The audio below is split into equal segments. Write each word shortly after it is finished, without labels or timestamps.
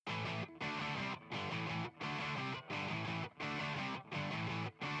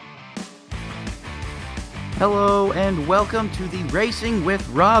Hello and welcome to the Racing with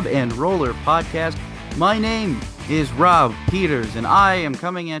Rob and Roller podcast. My name is Rob Peters and I am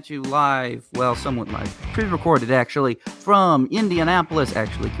coming at you live, well, somewhat live, pre-recorded actually, from Indianapolis,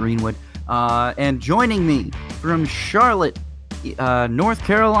 actually Greenwood, and joining me from Charlotte, North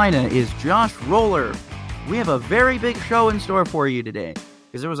Carolina is Josh Roller. We have a very big show in store for you today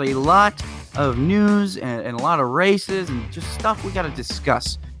because there was a lot of news and a lot of races and just stuff we got to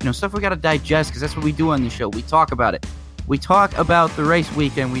discuss. Stuff we got to digest because that's what we do on the show. We talk about it. We talk about the race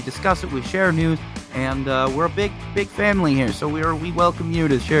weekend. We discuss it. We share news. And we're a big family here. So we welcome you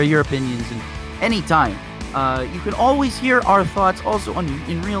to share your opinions and anytime. You can always hear our thoughts also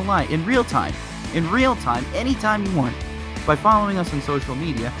in real time, anytime you want by following us on social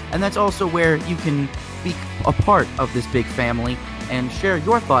media. And that's also where you can be a part of this big family and share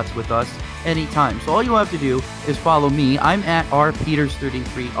your thoughts with us anytime. So all you have to do is follow me. I'm at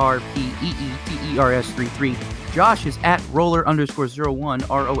rpeters33, RPEETERS33. Josh is at roller_01,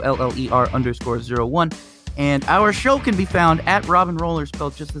 ROLLER_01. And our show can be found at Robin Roller,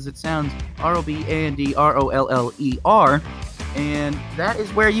 spelled just as it sounds, ROBANDROLLER. And that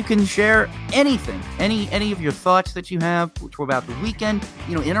is where you can share anything, any of your thoughts that you have about the weekend.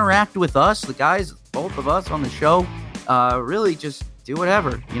 Interact with us, the guys, both of us on the show. Really just do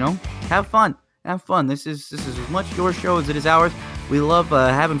whatever, have fun. This is as much your show as it is ours. We love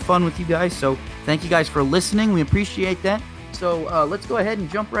having fun with you guys. So thank you guys for listening. We appreciate that. So let's go ahead and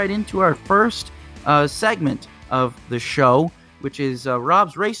jump right into our first segment of the show, which is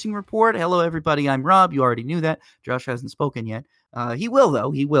Rob's Racing Report. Hello, everybody. I'm Rob. You already knew that. Josh hasn't spoken yet. He will, though.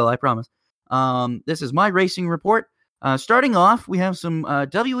 He will, I promise. This is my Racing Report. Starting off, we have some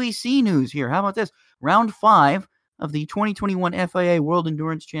WEC news here. How about this? Round 5 of the 2021 FIA World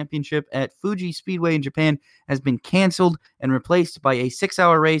Endurance Championship at Fuji Speedway in Japan has been canceled and replaced by a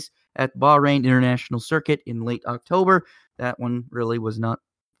 6-hour race at Bahrain International Circuit in late October. That one really was not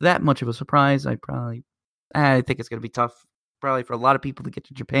that much of a surprise. I think it's going to be tough probably for a lot of people to get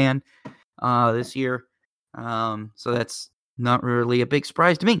to Japan this year. So that's not really a big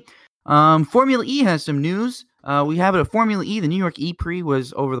surprise to me. Formula E has some news. We have it at Formula E. The New York E-Prix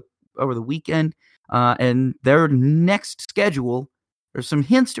was over the weekend. And their next schedule, or some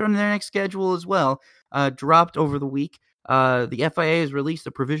hints on their next schedule as well, dropped over the week. The FIA has released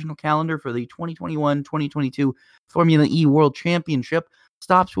a provisional calendar for the 2021-2022 Formula E World Championship.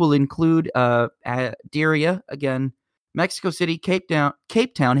 Stops will include Diriyah, again, Mexico City, Cape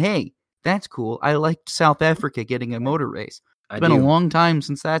Town. Hey, that's cool. I liked South Africa getting a motor race. It's been a long time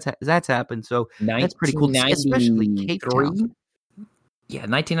since that's happened, so that's pretty cool, especially Cape Town. Yeah,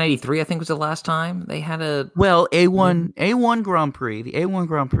 1993, I think, was the last time they had a... Well, A1 Grand Prix. The A1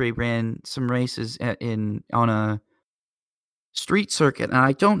 Grand Prix ran some races on a street circuit, and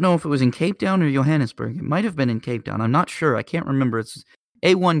I don't know if it was in Cape Town or Johannesburg. It might have been in Cape Town. I'm not sure. I can't remember. It's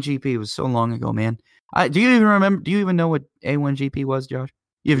A1 GP was so long ago, man. Do you even remember? Do you even know what A1 GP was, Josh?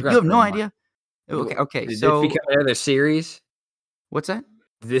 You have no idea? Okay. Did so... this become another series? What's that?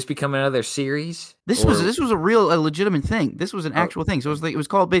 Did this become another series? This was a legitimate thing. This was an actual thing. So it was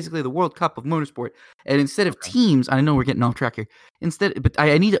called basically the World Cup of Motorsport. And instead of teams, I know we're getting off track here. But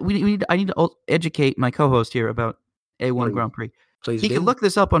I need to educate my co-host here about A1 Grand Prix. Please he could look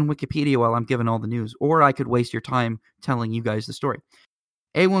this up on Wikipedia while I'm giving all the news, or I could waste your time telling you guys the story.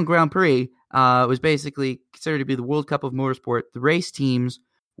 A1 Grand Prix was basically considered to be the World Cup of Motorsport. The race teams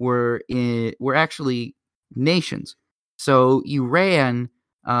were actually nations. So you ran.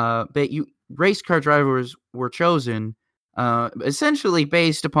 Race car drivers were chosen essentially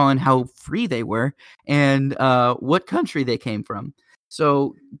based upon how free they were and what country they came from.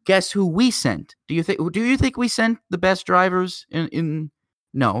 So guess who we sent? Do you think we sent the best drivers in?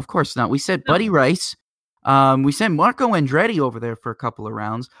 No, of course not. We sent Buddy Rice. We sent Marco Andretti over there for a couple of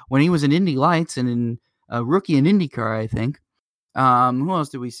rounds when he was in Indy Lights and in rookie in IndyCar, I think. Who else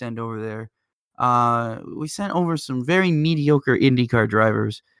did we send over there? We sent over some very mediocre IndyCar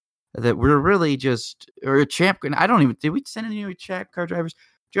drivers that were really just, or did we send any champ car drivers?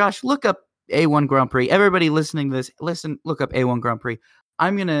 Josh, look up A1 Grand Prix. Everybody listening to this, look up A1 Grand Prix.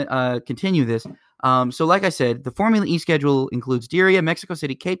 I'm going to continue this. So like I said, the Formula E schedule includes Diriyah, Mexico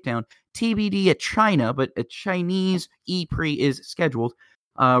City, Cape Town, TBD at China, but a Chinese E-Prix is scheduled.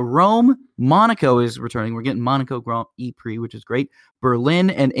 Rome, Monaco is returning. We're getting Monaco Grand E-Prix, which is great. Berlin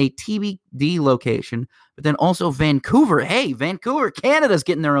and a TBD location, but then also Vancouver. Hey, Vancouver, Canada's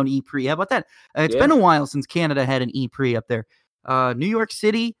getting their own E-Prix. How about that? It's been a while since Canada had an E-Prix up there. New York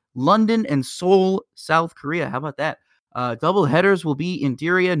City, London, and Seoul, South Korea. How about that? Double headers will be in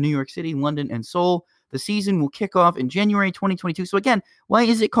Diriyah, New York City, London, and Seoul. The season will kick off in January 2022. So again, why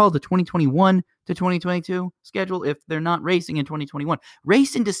is it called the to 2022 schedule if they're not racing in 2021.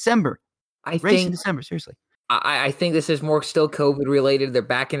 Race in December. Seriously. I think this is more still COVID related. They're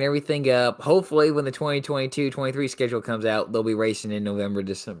backing everything up. Hopefully, when the 2022-23 schedule comes out, they'll be racing in November,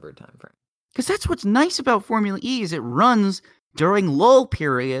 December timeframe. Because that's what's nice about Formula E is it runs during lull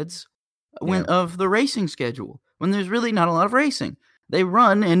periods of the racing schedule when there's really not a lot of racing. They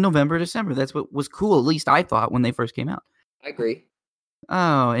run in November, December. That's what was cool, at least I thought, when they first came out. I agree.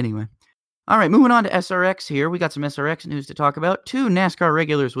 Oh, anyway. All right, moving on to SRX here. We got some SRX news to talk about. 2 NASCAR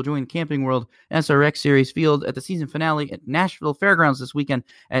regulars will join Camping World SRX Series field at the season finale at Nashville Fairgrounds this weekend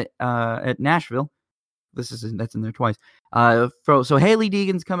at Nashville. That's in there twice. So Haley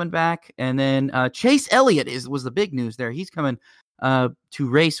Deegan's coming back, and then Chase Elliott was the big news there. He's coming to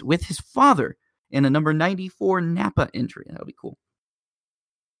race with his father in a number 94 Napa entry. That'll be cool.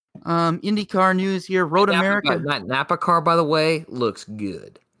 IndyCar news here. Road America. That Napa car, by the way, looks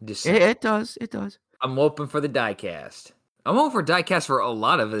good. It does. I'm open for the diecast. I'm open for diecast for a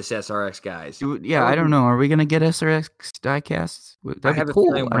lot of this SRX guys. I don't know. Are we gonna get SRX diecasts? That'd be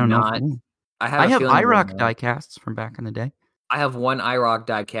cool. I don't know. I have IROC diecasts from back in the day. I have one IROC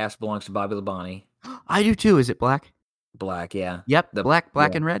diecast belongs to Bobby Labonte. I do too. Is it black? Black, yeah. Yep. The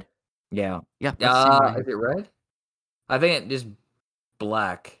black and red. Yeah. Yeah. Is it red? I think it is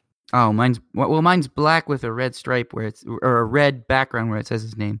black. Oh, mine's black with a red stripe or a red background where it says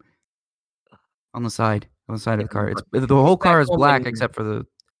his name on the side of the car. The whole car is black except for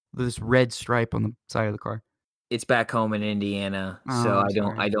this red stripe on the side of the car. It's back home in Indiana, so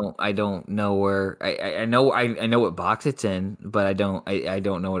I don't know where. I know what box it's in, but I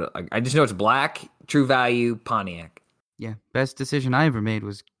don't know what. I just know it's black. True Value Pontiac. Yeah, best decision I ever made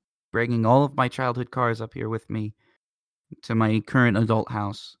was bringing all of my childhood cars up here with me to my current adult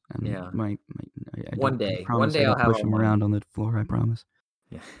house. And one day I'll push them around on the floor. I promise.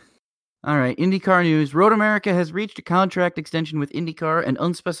 Yeah. All right, IndyCar news. Road America has reached a contract extension with IndyCar, an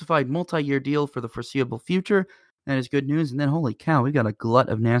unspecified multi-year deal for the foreseeable future. That is good news. And then, holy cow, we got a glut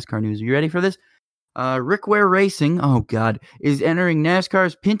of NASCAR news. Are you ready for this? Rick Ware Racing, is entering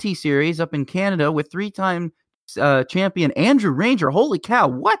NASCAR's Pinty Series up in Canada with 3-time champion Andrew Ranger. Holy cow,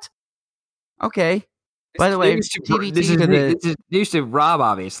 what? Okay. By the way, this is news to Rob,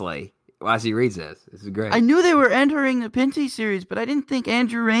 obviously, as he reads this. This is great. I knew they were entering the Pinty Series, but I didn't think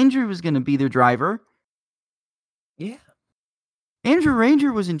Andrew Ranger was going to be their driver. Yeah. Andrew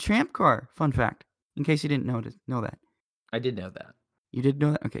Ranger was in Champ Car, fun fact, in case you didn't know that. I did know that. You did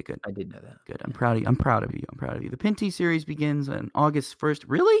know that? Okay, good. I did know that. Good. I'm proud of you. The Pinty Series begins on August 1st.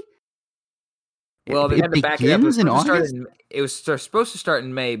 Really? Well, they had to back it up. It was supposed to start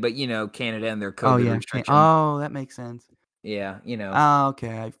in May, but Canada and their COVID restrictions. Oh, that makes sense. Yeah, Oh,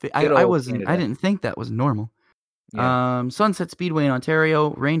 okay. I wasn't. Canada. I didn't think that was normal. Yeah. Sunset Speedway in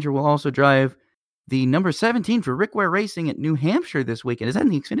Ontario. Ranger will also drive the number 17 for Rick Ware Racing at New Hampshire this weekend. Is that in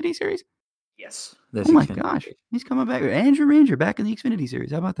the Xfinity Series? Yes. Oh my gosh, he's coming back. Andrew Ranger back in the Xfinity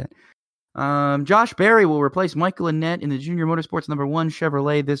Series. How about that? Josh Berry will replace Michael Annett in the Junior Motorsports number 1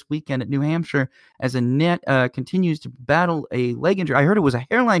 Chevrolet this weekend at New Hampshire as Annett continues to battle a leg injury. I heard it was a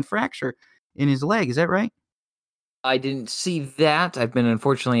hairline fracture in his leg. Is that right? I didn't see that. I've been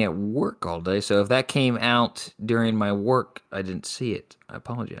unfortunately at work all day, so if that came out during my work, I didn't see it. I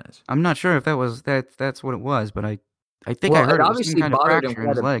apologize. I'm not sure if that's what it was, but I think I heard it was some kind of fracture in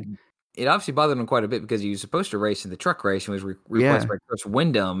his leg. It obviously bothered him quite a bit because he was supposed to race in the truck race and was replaced by Chris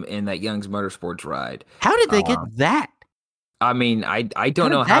Wyndham in that Young's Motorsports ride. How did they get that? I mean, I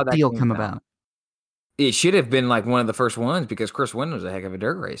don't know how that deal come about. It should have been like one of the first ones because Chris Wyndham was a heck of a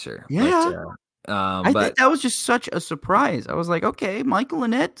dirt racer. Yeah. I think that was just such a surprise. I was like, okay, Michael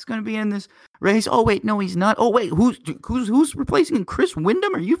Annett's going to be in this race. Oh wait, no, he's not. Oh wait, who's replacing him? Chris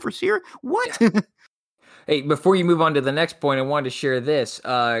Wyndham? Are you for serious? What? Hey, before you move on to the next point, I wanted to share this.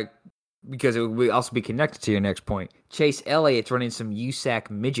 Because it will also be connected to your next point. Chase Elliott's running some USAC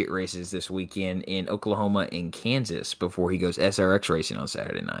midget races this weekend in Oklahoma and Kansas before he goes SRX racing on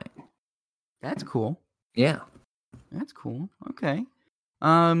Saturday night. That's cool. Yeah. That's cool. Okay.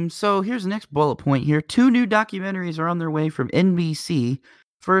 So here's the next bullet point here. 2 new documentaries are on their way from NBC.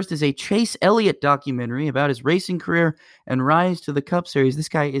 First is a Chase Elliott documentary about his racing career and rise to the Cup Series. This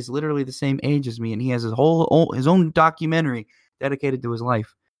guy is literally the same age as me, and he has his own documentary dedicated to his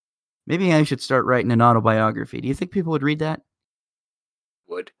life. Maybe I should start writing an autobiography. Do you think people would read that?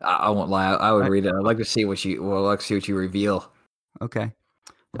 Would. I won't lie. I would read it. I'd like to see what you reveal. Okay.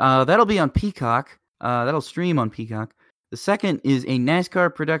 That'll be on Peacock. That'll stream on Peacock. The second is a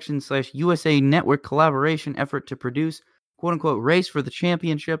NASCAR production / USA Network collaboration effort to produce quote-unquote race for the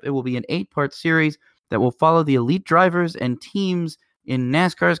championship. It will be an 8-part series that will follow the elite drivers and teams in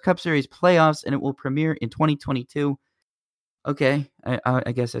NASCAR's Cup Series playoffs, and it will premiere in 2022. Okay,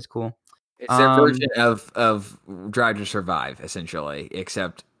 I guess that's cool. It's their version of Drive to Survive, essentially,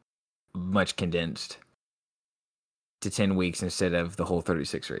 except much condensed to 10 weeks instead of the whole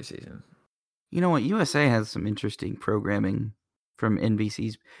 36 race season. You know what? USA has some interesting programming from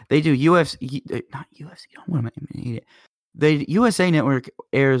NBC's. They do UFC, not UFC. What am I an idiot? USA Network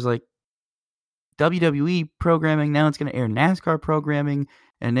airs like WWE programming. Now it's going to air NASCAR programming,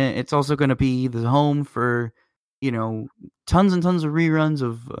 and then it's also going to be the home for, tons and tons of reruns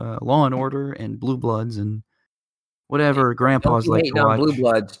of Law and Order and Blue Bloods and whatever grandpas like to watch. Blue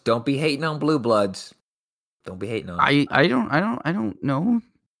Bloods. Don't be hating on Blue Bloods. Don't be hating on. I don't know.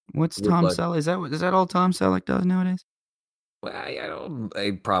 What's Blue Tom Selleck? Is that all Tom Selleck does nowadays? Well, I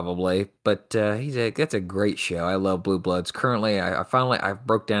don't probably, but that's a great show. I love Blue Bloods. Currently, I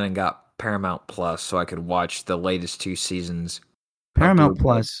broke down and got Paramount Plus so I could watch the latest 2 seasons. Paramount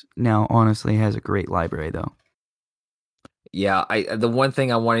Plus now honestly has a great library though. Yeah, the one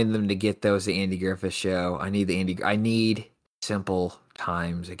thing I wanted them to get though is the Andy Griffith Show. I need Simple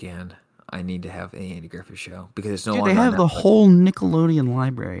Times again. I need to have the Andy Griffith Show because it's no longer. They have the whole Nickelodeon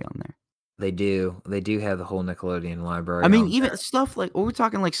library on there. They do have the whole Nickelodeon library. I mean, even stuff like we're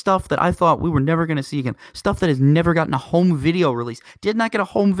talking like stuff that I thought we were never going to see again. Stuff that has never gotten a home video release. Did not get a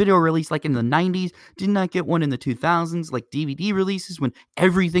home video release like in the 90s. Did not get one in the 2000s, like DVD releases when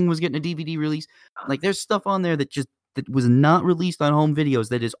everything was getting a DVD release. Like there's stuff on there that was not released on home videos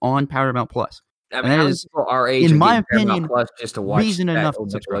that is on Paramount Plus. I mean, people our age, in my opinion, Plus just to watch reason enough to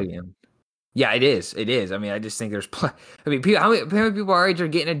Nickelodeon. Yeah, it is. It is. I mean, I just think there's. How many people our age are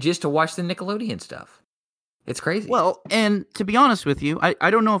getting it just to watch the Nickelodeon stuff? It's crazy. Well, and to be honest with you,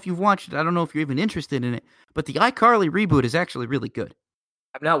 I don't know if you've watched it. I don't know if you're even interested in it. But the iCarly reboot is actually really good.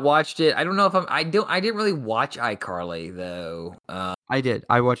 I've not watched it. I don't know if I didn't really watch iCarly though. I did.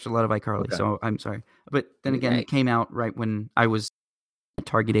 I watched a lot of iCarly, so I'm sorry. But then again, it came out right when I was a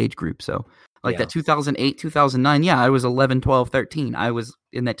target age group, so. Like that 2008, 2009. Yeah, I was 11, 12, 13. I was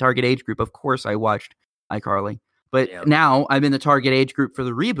in that target age group. Of course, I watched iCarly. But now I'm in the target age group for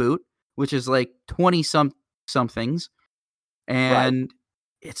the reboot, which is like 20-somethings. And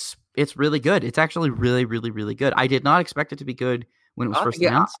it's really good. It's actually really, really, really good. I did not expect it to be good when it was first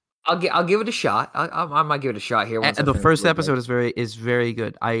announced. I'll give it a shot. I might give it a shot here. The first episode is very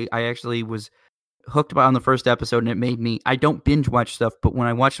good. I actually was hooked on the first episode, and it made me. I don't binge watch stuff, but when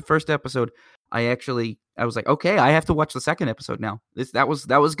I watched the first episode, I was like, okay, I have to watch the second episode now. That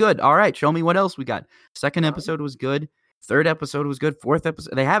was good. All right, show me what else we got. Second episode was good. Third episode was good. Fourth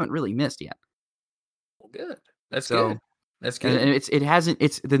episode, they haven't really missed yet. Well, good. That's good. That's good. And it hasn't.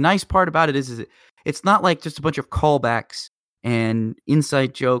 It's the nice part about it is it's not like just a bunch of callbacks and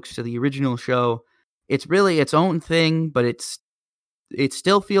inside jokes to the original show. It's really its own thing, but it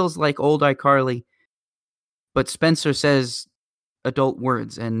still feels like old iCarly. But Spencer says adult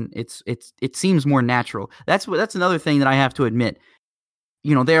words, and it seems more natural. That's another thing that I have to admit.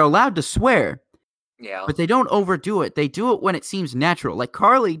 They're allowed to swear, but they don't overdo it. They do it when it seems natural. Like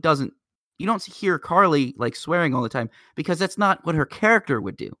Carly doesn't. You don't hear Carly like swearing all the time because that's not what her character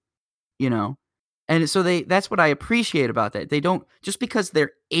would do. And so that's what I appreciate about that. They don't, just because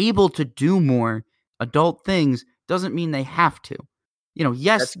they're able to do more adult things doesn't mean they have to.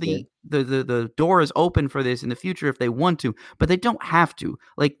 Yes, the door is open for this in the future if they want to, but they don't have to.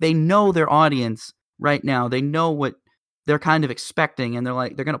 Like, they know their audience right now. They know what they're kind of expecting, and they're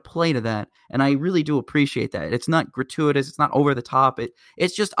going to play to that. And I really do appreciate that. It's not gratuitous. It's not over the top.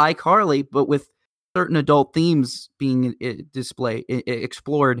 It's just iCarly, but with certain adult themes being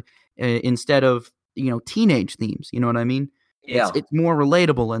explored instead of, teenage themes. You know what I mean? Yeah. It's more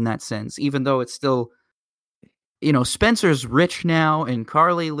relatable in that sense, even though it's still, Spencer's rich now, and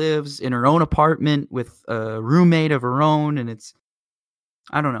Carly lives in her own apartment with a roommate of her own, and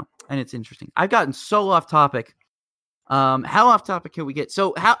I don't know, and it's interesting. I've gotten so off topic. How off topic can we get?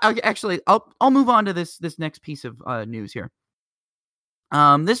 So I'll move on to this next piece of news here.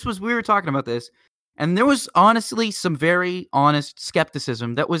 We were talking about this, and there was honestly some very honest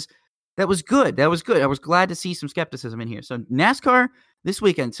skepticism that was good. That was good. I was glad to see some skepticism in here. So NASCAR this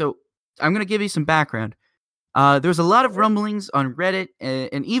weekend. So I'm going to give you some background. There's a lot of rumblings on Reddit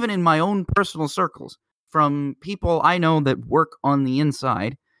and even in my own personal circles from people I know that work on the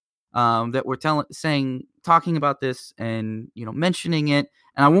inside that were talking about this and, mentioning it.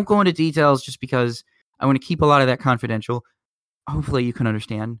 And I won't go into details just because I want to keep a lot of that confidential. Hopefully you can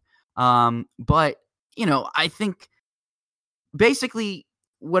understand. But, I think basically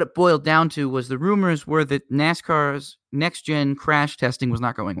what it boiled down to was the rumors were that NASCAR's next-gen crash testing was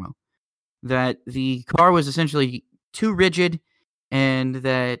not going well. That the car was essentially too rigid and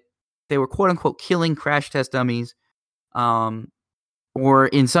that they were quote unquote killing crash test dummies. Or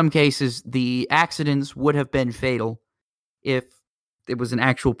in some cases, the accidents would have been fatal if it was an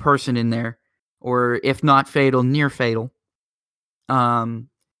actual person in there, or if not fatal, near fatal. And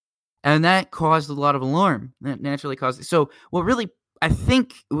that caused a lot of alarm. That naturally caused. So what really, I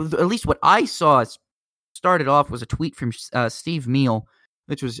think, at least what I saw started off was a tweet from Steve Meal,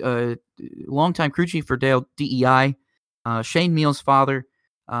 which was a longtime crew chief for DEI, Shane Meal's father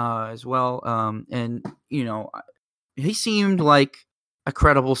as well. And, he seemed like a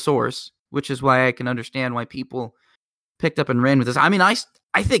credible source, which is why I can understand why people picked up and ran with this. I mean, I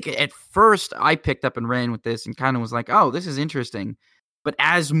think at first I picked up and ran with this and kind of was like, oh, this is interesting. But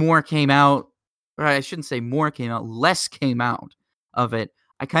as more came out, or I shouldn't say more came out, less came out of it,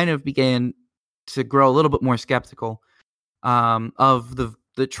 I kind of began to grow a little bit more skeptical of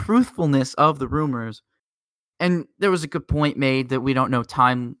the truthfulness of the rumors. And there was a good point made that we don't know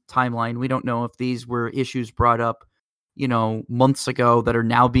timeline. We don't know if these were issues brought up, months ago that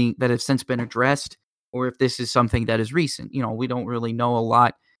have since been addressed, or if this is something that is recent. We don't really know a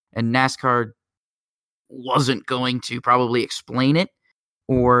lot, and NASCAR wasn't going to probably explain it,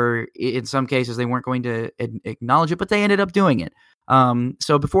 or in some cases they weren't going to acknowledge it, but they ended up doing it.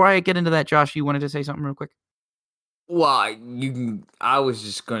 So before I get into that, Josh, you wanted to say something real quick? Well, I was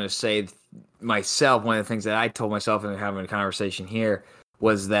just going to say myself, one of the things that I told myself in having a conversation here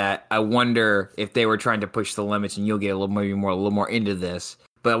was that I wonder if they were trying to push the limits, and you'll get a little more into this,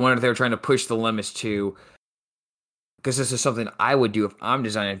 but I wonder if they were trying to push the limits because this is something I would do if I'm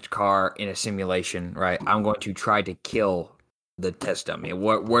designing a car in a simulation, right? I'm going to try to kill the test dummy.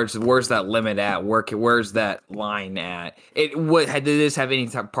 Where's that limit at? Where's that line at? Did this have any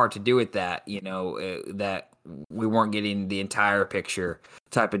part to do with that? That we weren't getting the entire picture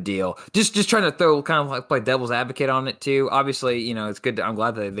type of deal. Just trying to throw kind of like play devil's advocate on it too. Obviously, it's good. I'm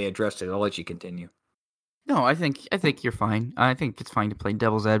glad that they addressed it. I'll let you continue. No, I think you're fine. I think it's fine to play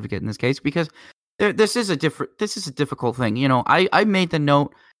devil's advocate in this case because this is a difficult thing. I made the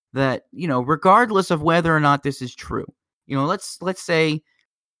note that regardless of whether or not this is true, let's say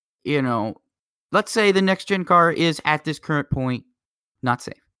the next gen car is at this current point not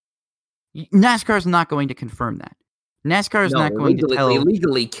safe. NASCAR is not going to confirm that. NASCAR is not going to tell. They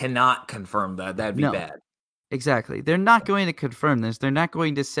legally cannot confirm that. That'd be bad. Exactly. They're not going to confirm this. They're not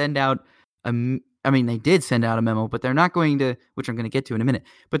going to send out they did send out a memo, but they're not going to, which I'm going to get to in a minute,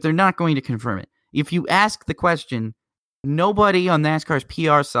 but they're not going to confirm it. If you ask the question, nobody on NASCAR's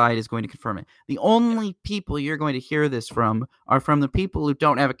PR side is going to confirm it. The only people you're going to hear this from are from the people who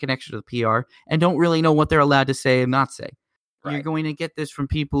don't have a connection to the PR and don't really know what they're allowed to say and not say. Right. You're going to get this from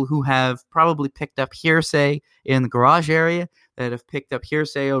people who have probably picked up hearsay in the garage area, that have picked up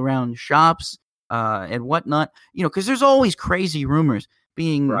hearsay around shops and whatnot. Because there's always crazy rumors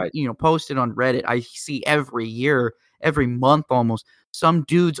being posted on Reddit. I see every year, every month almost, some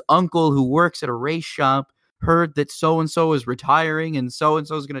dude's uncle who works at a race shop heard that so-and-so is retiring and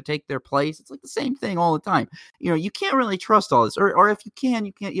so-and-so is going to take their place. It's like the same thing all the time. You can't really trust all this, or if you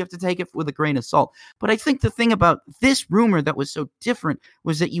can, you have to take it with a grain of salt. But I think the thing about this rumor that was so different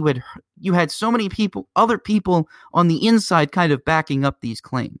was that you had so many other people on the inside kind of backing up these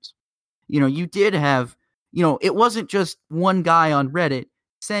claims. You did have, it wasn't just one guy on Reddit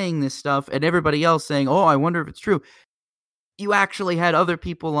saying this stuff and everybody else saying, oh, I wonder if it's true. You actually had other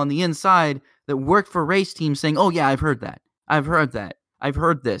people on the inside that worked for race teams saying, oh yeah, I've heard that. I've heard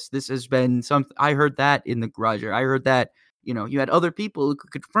this. This has been something. I heard that in the garage. I heard that, you had other people who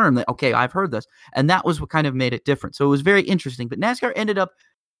could confirm that, okay, I've heard this. And that was what kind of made it different. So it was very interesting. But NASCAR ended up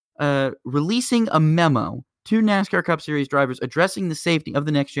releasing a memo to NASCAR Cup Series drivers addressing the safety of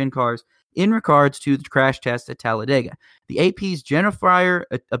the next-gen cars in regards to the crash test at Talladega. The AP's Jenna Fryer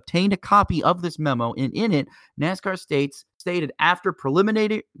obtained a copy of this memo, and in it, NASCAR stated,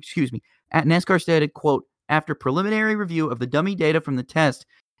 quote, after preliminary review of the dummy data from the test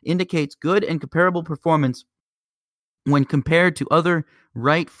indicates good and comparable performance when compared to other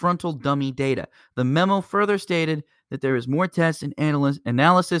right frontal dummy data. The memo further stated that there is more tests and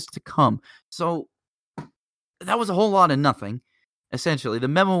analysis to come. So that was a whole lot of nothing. Essentially, the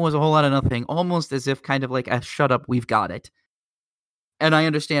memo was a whole lot of nothing, almost as if kind of like a shut up, we've got it. And I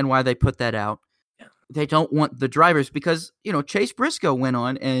understand why they put that out. Yeah. They don't want the drivers because, Chase Briscoe went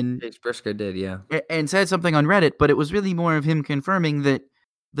on and Chase Briscoe did, yeah. And said something on Reddit, but it was really more of him confirming that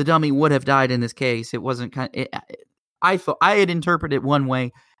the dummy would have died in this case. It wasn't I thought I had interpreted it one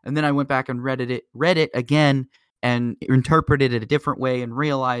way, and then I went back and read it again and interpreted it a different way and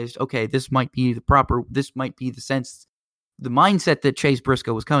realized, okay, this might be the mindset that Chase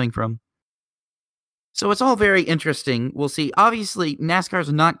Briscoe was coming from. So it's all very interesting. We'll see. Obviously, NASCAR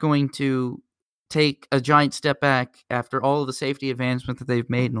is not going to take a giant step back after all of the safety advancements that they've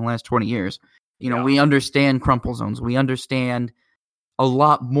made in the last 20 years. We understand crumple zones. We understand a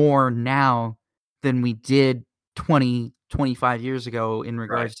lot more now than we did 20, 25 years ago in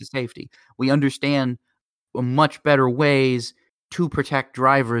regards to safety. We understand much better ways to protect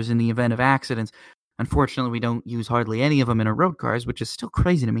drivers in the event of accidents. Unfortunately, we don't use hardly any of them in our road cars, which is still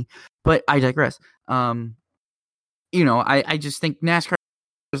crazy to me. But I digress. I just think NASCAR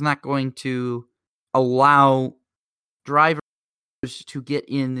is not going to allow drivers to get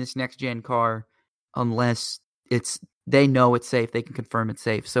in this next gen car unless they know it's safe. They can confirm it's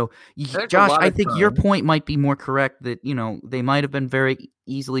safe. So, Josh, I think your point might be more correct that, they might have been very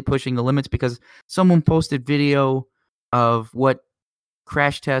easily pushing the limits because someone posted video of what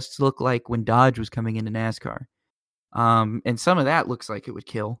crash tests look like when Dodge was coming into NASCAR. And some of that looks like it would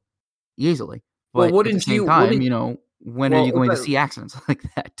kill easily. But at the same time, when are you going to see accidents like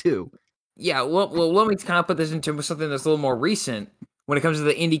that too? Yeah, well, let me kind of put this into something that's a little more recent. When it comes to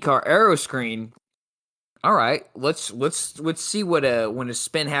the IndyCar Aero Screen, all right, let's see what when a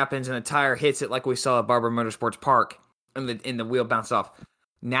spin happens and a tire hits it like we saw at Barber Motorsports Park and the wheel bounced off.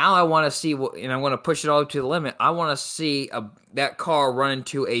 Now I want to see and I want to push it all to the limit. I want to see that car run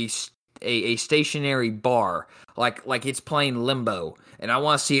into a stationary bar, like it's playing limbo, and I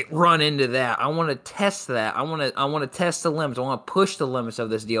want to see it run into that. I want to test that. I want to test the limits. I want to push the limits of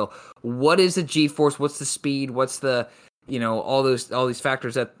this deal. What is the G-force? What's the speed? What's the all these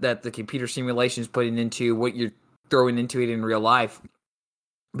factors that the computer simulation is putting into what you're throwing into it in real life?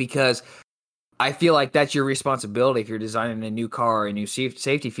 Because I feel like that's your responsibility if you're designing a new car, a new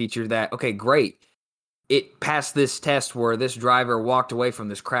safety feature. That okay, great. It passed this test where this driver walked away from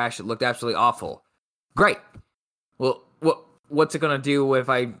this crash. It looked absolutely awful. Great. Well, what's it going to do if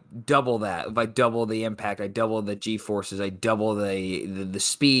I double that? If I double the impact, I double the G-forces, I double the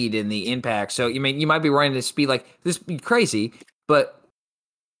speed and the impact. So you might be running at speed like this be crazy, but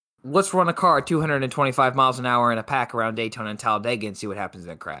let's run a car at 225 miles an hour in a pack around Daytona and Talladega and see what happens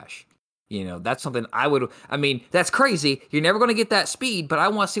in a crash. That's something that's crazy. You're never going to get that speed, but I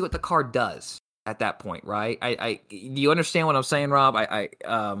want to see what the car does at that point, right? Do you understand what I'm saying, Rob? I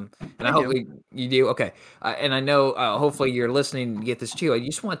hope you do. Okay. And I know, hopefully you're listening to get this too. I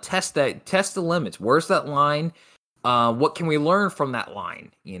just want to test the limits. Where's that line? What can we learn from that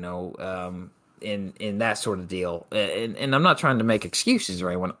line? In that sort of deal. And I'm not trying to make excuses or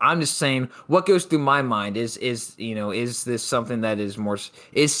anyone. I'm just saying what goes through my mind is this something that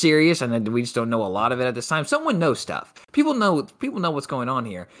is serious and we just don't know a lot of it at this time. Someone knows stuff. People know what's going on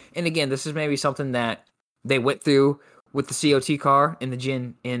here. And again, this is maybe something that they went through with the COT car and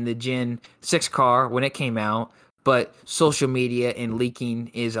the Gen 6 car when it came out, but social media and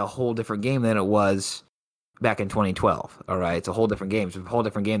leaking is a whole different game than it was back in 2012. All right, it's a whole different game. It's a whole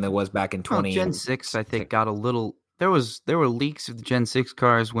different game than it was back in 20. Gen 6, I think, got a little. There were leaks of the Gen 6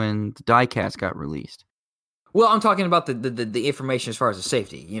 cars when the diecast got released. Well, I'm talking about the information as far as the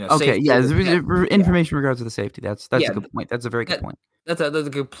safety. Okay, safety, yeah, information regards to the safety. That's a good point. That's a very good point. That's a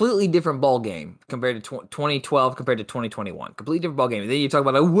completely different ball game compared to 2012 compared to 2021. Completely different ball game. And then you talk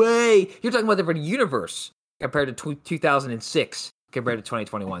about you're talking about a different universe compared to 2006. Compared to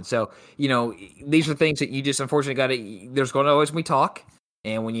 2021. So, these are things that you just unfortunately there's going to always be talk.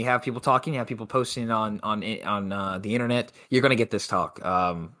 And when you have people talking, you have people posting on the internet, you're going to get this talk.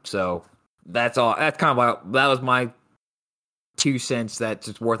 So that's all. That's kind of that was my 2 cents that's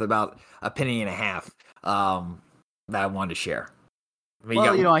just worth about a penny and a half that I wanted to share.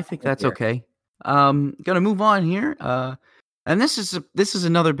 I think that's okay. Going to move on here. And this is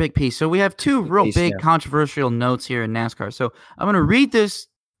another big piece. So we have two real big controversial notes here in NASCAR. So I'm going to read this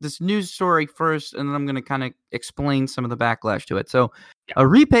news story first, and then I'm going to kind of explain some of the backlash to it. So a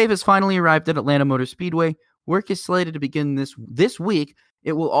repave has finally arrived at Atlanta Motor Speedway. Work is slated to begin this week.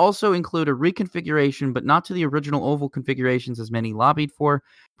 It will also include a reconfiguration, but not to the original oval configurations as many lobbied for.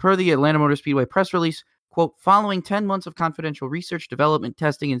 Per the Atlanta Motor Speedway press release, quote, following 10 months of confidential research, development,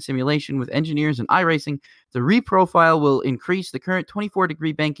 testing, and simulation with engineers and iRacing, the reprofile will increase the current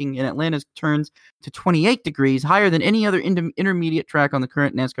 24-degree banking in Atlanta's turns to 28 degrees, higher than any other intermediate track on the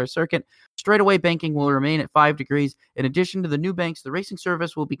current NASCAR circuit. Straightaway banking will remain at 5 degrees. In addition to the new banks, the racing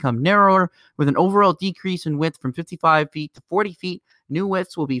surface will become narrower with an overall decrease in width from 55 feet to 40 feet. New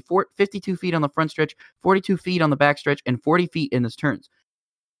widths will be 52 feet on the front stretch, 42 feet on the back stretch, and 40 feet in the turns.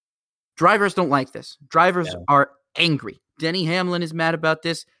 Drivers don't like this. Drivers are angry. Denny Hamlin is mad about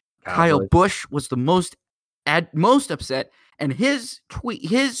this. Kyle Busch was the most upset, and his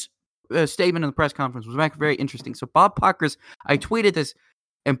statement in the press conference was very interesting. So Bob Pockrass, I tweeted this.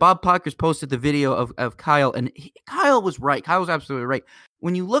 And Bob Parker's posted the video of Kyle, and Kyle was right. Kyle was absolutely right.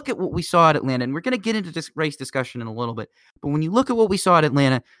 When you look at what we saw at Atlanta, and we're going to get into this race discussion in a little bit, but when you look at what we saw at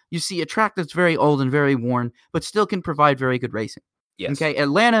Atlanta, you see a track that's very old and very worn, but still can provide very good racing. Yes. Okay,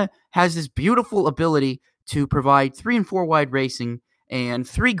 Atlanta has this beautiful ability to provide 3 and 4 wide racing and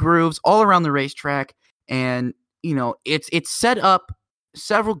 3 grooves all around the racetrack, and it's set up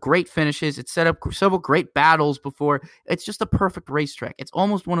several great finishes. It's set up several great battles before. It's just a perfect racetrack. It's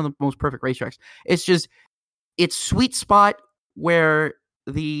almost one of the most perfect racetracks. Its sweet spot where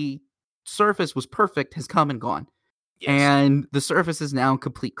the surface was perfect has come and gone. Yes. And the surface is now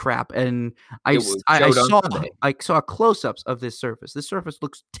complete crap. And I saw close-ups of this surface. This surface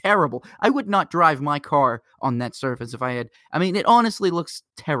looks terrible. I would not drive my car on that surface if I had. I mean, it honestly looks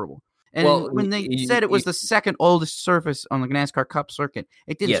terrible. And when they said it was the second oldest surface on the NASCAR Cup circuit,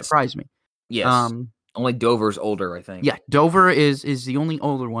 it didn't surprise me. Yes. Only Dover's older, I think. Yeah, Dover is the only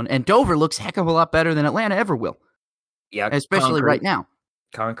older one. And Dover looks a heck of a lot better than Atlanta ever will. Yeah, especially right now.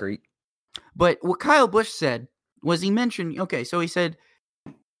 Concrete. But what Kyle Busch said was he mentioned, so he said,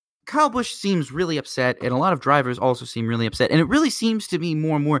 Kyle Busch seems really upset, and a lot of drivers also seem really upset. And it really seems to be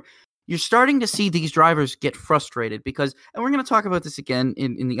more and more, you're starting to see these drivers get frustrated because, and we're going to talk about this again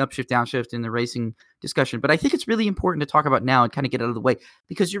in the upshift, downshift, in the racing discussion, but I think it's really important to talk about now and kind of get out of the way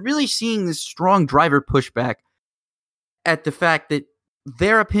because you're really seeing this strong driver pushback at the fact that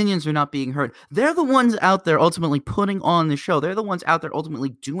their opinions are not being heard. They're the ones out there ultimately putting on the show. They're the ones out there ultimately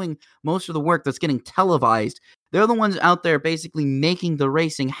doing most of the work that's getting televised. They're the ones out there basically making the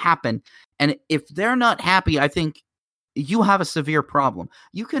racing happen. And if they're not happy, I think you have a severe problem.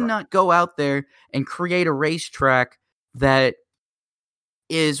 You cannot go out there and create a racetrack that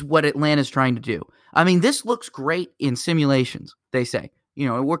is what Atlanta's trying to do. I mean, this looks great in simulations, they say. It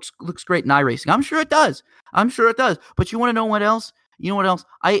looks great in iRacing. I'm sure it does. But you want to know what else? You know what else?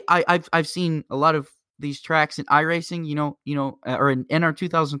 I've seen a lot of these tracks in iRacing, or in NR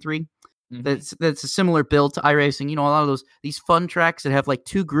 2003. Mm-hmm. That's a similar build to iRacing. A lot of these fun tracks that have like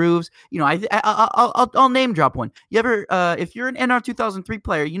 2 grooves. I'll name drop one. You ever, if you're an NR 2003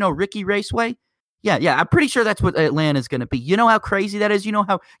 player, Ricky Raceway. Yeah. I'm pretty sure that's what Atlanta is going to be. You know how crazy that is. You know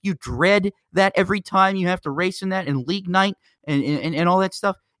how you dread that every time you have to race in that in league night and all that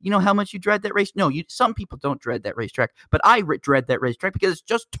stuff. You know how much you dread that race? No, some people don't dread that racetrack, but I dread that racetrack because it's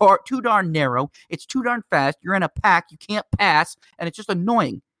just too darn narrow. It's too darn fast. You're in a pack. You can't pass, and it's just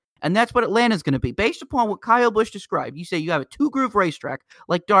annoying. And that's what Atlanta's going to be. Based upon what Kyle Busch described, you say you have a 2-groove racetrack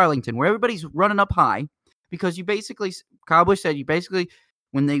like Darlington where everybody's running up high because Kyle Busch said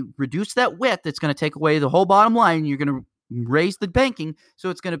when they reduce that width, it's going to take away the whole bottom line. You're going to raise the banking. So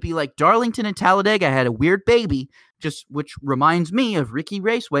it's going to be like Darlington and Talladega had a weird baby, which reminds me of Ricky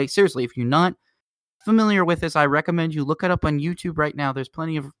Raceway. Seriously, if you're not familiar with this, I recommend you look it up on YouTube right now. There's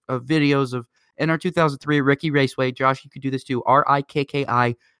plenty of videos of NR 2003 Ricky Raceway. Josh, you could do this too.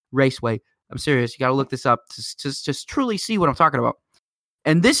 RIKKI Raceway. I'm serious. You got to look this up to truly see what I'm talking about.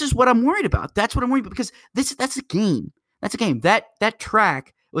 And this is what I'm worried about. That's what I'm worried about because that's a game. That's a game. That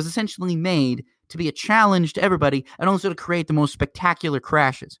track was essentially made to be a challenge to everybody and also to create the most spectacular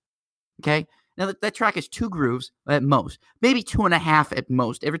crashes. Okay? Now, that track is 2 grooves at most, maybe 2.5 at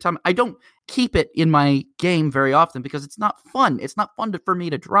most. Every time I don't keep it in my game very often because it's not fun. It's not fun for me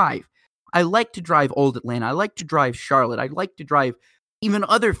to drive. I like to drive Old Atlanta. I like to drive Charlotte. I like to drive even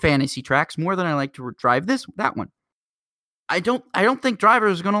other fantasy tracks more than I like to drive that one. I don't think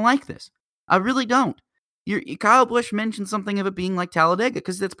drivers are going to like this. I really don't. Kyle Busch mentioned something of it being like Talladega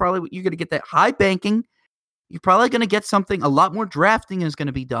because that's probably what you're going to get, that high banking. You're probably going to get something, a lot more drafting is going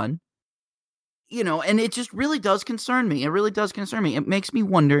to be done. And it just really does concern me. It really does concern me. It makes me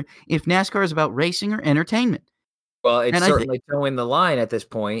wonder if NASCAR is about racing or entertainment. Well, it's certainly towing the line at this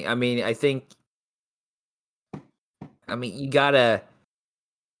point. I mean, you gotta,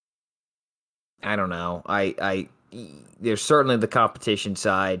 I don't know. There's certainly the competition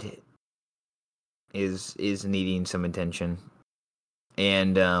side is needing some attention.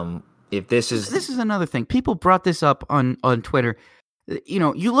 And if this is another thing. People brought this up on Twitter.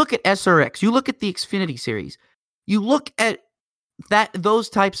 You look at SRX, you look at the Xfinity series, you look at those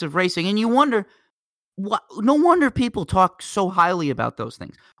types of racing, and you wonder, no wonder people talk so highly about those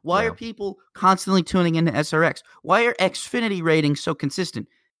things. Why are people constantly tuning into SRX? Why are Xfinity ratings so consistent?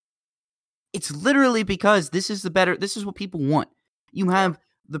 It's literally because this is what people want. You have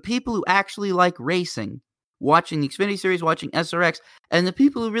the people who actually like racing watching the Xfinity series, watching SRX, and the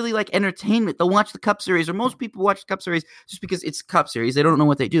people who really like entertainment, they'll watch the Cup series, or most people watch the Cup series just because it's Cup series. They don't know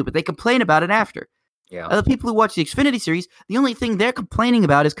what they do, but they complain about it after. Yeah. The people who watch the Xfinity series, the only thing they're complaining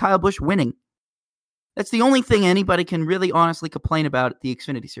about is Kyle Busch winning. That's the only thing anybody can really honestly complain about at the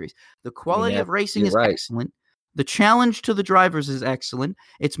Xfinity Series. The quality of racing is excellent. The challenge to the drivers is excellent.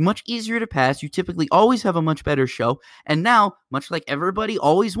 It's much easier to pass. You typically always have a much better show. And now, much like everybody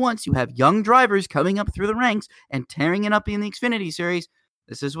always wants, you have young drivers coming up through the ranks and tearing it up in the Xfinity Series.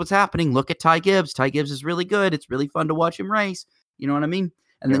 This is what's happening. Look at Ty Gibbs. Ty Gibbs is really good. It's really fun to watch him race. You know what I mean?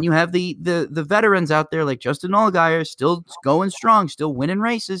 And then you have the veterans out there like Justin Allgaier still going strong, still winning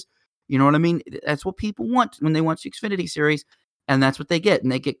races. You know what I mean? That's what people want when they watch the Xfinity Series, and that's what they get.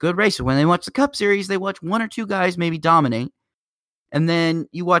 And they get good races. When they watch the Cup Series, they watch one or two guys maybe dominate, and then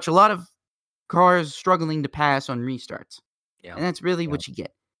you watch a lot of cars struggling to pass on restarts. Yeah. And that's really what you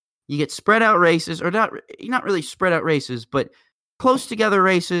get. You get spread out races, or not really spread out races, but close together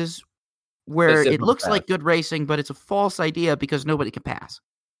races where it looks like good racing, but it's a false idea because nobody can pass.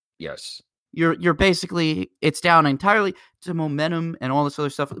 Yes. You're basically, it's down entirely to momentum and all this other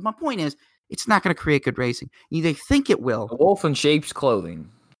stuff. My point is, it's not going to create good racing. They think it will. A wolf in sheep's clothing.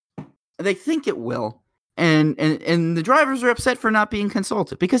 They think it will. And the drivers are upset for not being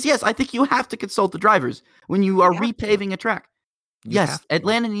consulted. Because, yes, I think you have to consult the drivers when you are repaving a track. Yes,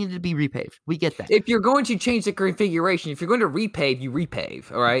 Atlanta needed to be repaved. We get that. If you're going to change the configuration, if you're going to repave, you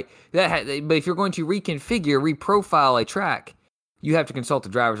repave, all right? But if you're going to reconfigure, reprofile a track, you have to consult the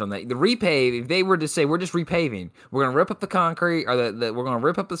drivers on that. The repave, if they were to say, we're just repaving, we're going to rip up the concrete, or we're going to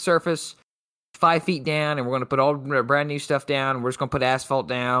rip up the surface 5 feet down, and we're going to put all brand new stuff down, and we're just going to put asphalt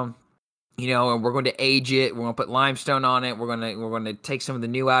down, and we're going to age it, we're going to put limestone on it, we're going to take some of the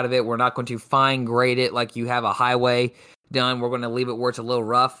new out of it, we're not going to fine grade it like you have a highway done, we're going to leave it where it's a little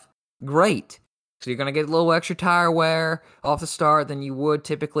rough. Great. So you're going to get a little extra tire wear off the start than you would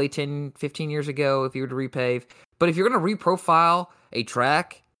typically 10, 15 years ago if you were to repave. But if you're going to reprofile a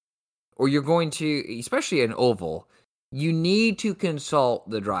track, or you're going to, especially an oval, you need to consult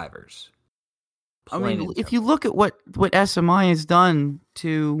the drivers. I mean, if you look at what SMI has done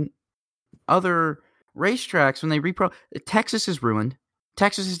to other racetracks when they Texas is ruined.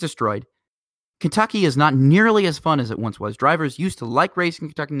 Texas is destroyed. Kentucky is not nearly as fun as it once was. Drivers used to like racing in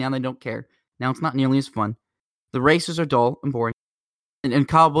Kentucky. Now they don't care. Now it's not nearly as fun. The races are dull and boring. And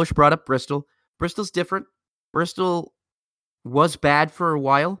Kyle Busch brought up Bristol. Bristol's different. Bristol was bad for a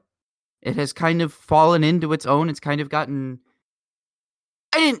while. It has kind of fallen into its own. It's kind of gotten...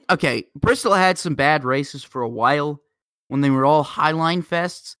 Bristol had some bad races for a while when they were all highline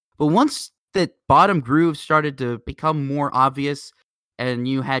fests. But once that bottom groove started to become more obvious and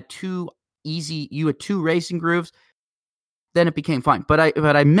you had two racing grooves, then it became fine. But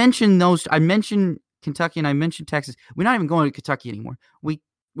I mentioned those. I mentioned Kentucky and I mentioned Texas. We're not even going to Kentucky anymore. We've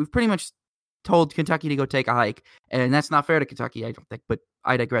pretty much told Kentucky to go take a hike, and that's not fair to Kentucky, I don't think. But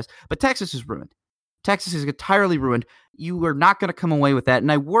I digress. But Texas is ruined. Texas is entirely ruined. You are not going to come away with that.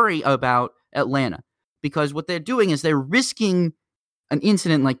 And I worry about Atlanta because what they're doing is they're risking an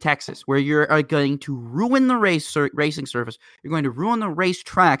incident like Texas, where you're going to ruin the racing surface, you're going to ruin the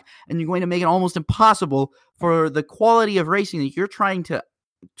racetrack, and you're going to make it almost impossible for the quality of racing that you're trying to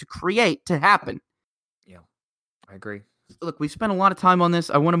create to happen. Yeah, I agree. Look, we've spent a lot of time on this.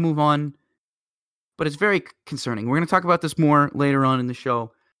 I want to move on, but it's very concerning. We're going to talk about this more later on in the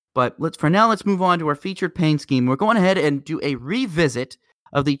show, but let's move on to our featured paint scheme. We're going ahead and do a revisit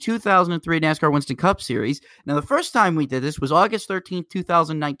of the 2003 NASCAR Winston Cup Series. Now, the first time we did this was August 13th,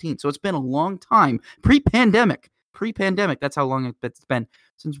 2019, so it's been a long time, pre-pandemic. That's how long it's been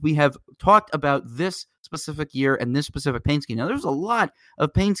since we have talked about this specific year and this specific paint scheme. Now, there's a lot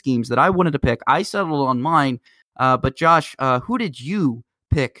of paint schemes that I wanted to pick. I settled on mine, but Josh, who did you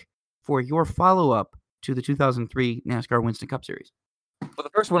pick for your follow-up to the 2003 NASCAR Winston Cup Series? Well,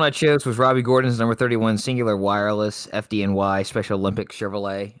 the first one I chose was Robbie Gordon's number 31 Singular Wireless FDNY Special Olympic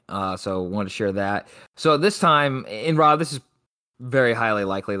Chevrolet. So I wanted to share that. So this time, and Rob, this is very highly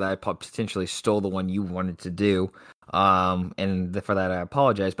likely that I potentially stole the one you wanted to do. And for that, I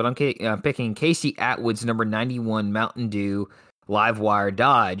apologize. But I'm picking Casey Atwood's number 91 Mountain Dew Livewire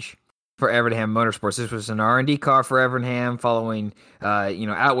Dodge for Evernham Motorsports. This was an R&D car for Evernham following,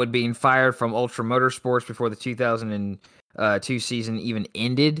 Atwood being fired from Ultra Motorsports before the 2002 season even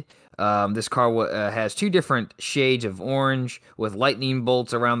ended. This car has two different shades of orange with lightning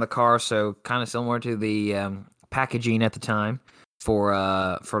bolts around the car, so kind of similar to the packaging at the time for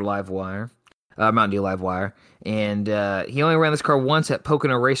Livewire, Mountain Dew Livewire. And he only ran this car once at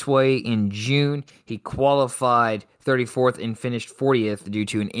Pocono Raceway in June. He qualified 34th and finished 40th due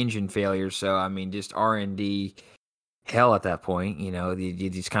to an engine failure. So, I mean, just R&D hell at that point. You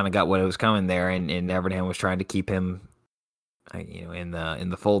just kind of got what was coming there, and Evernham was trying to keep him in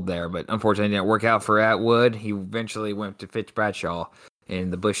the fold there, but unfortunately it didn't work out for Atwood. He eventually went to Fitz Bradshaw in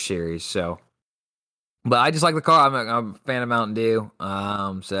the Busch Series. So But I just like the car. I'm a fan of Mountain Dew.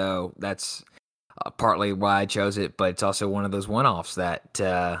 So that's partly why I chose it. But it's also one of those one-offs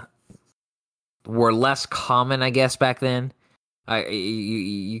that were less common, I guess, back then.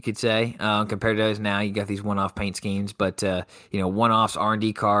 You could say compared to those now. You got these one-off paint schemes, but one-offs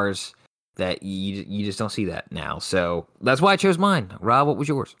R&D cars that you just don't see that now. So that's why I chose mine. Rob, what was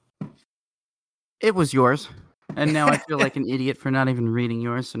yours? It was yours. And now I feel like an idiot for not even reading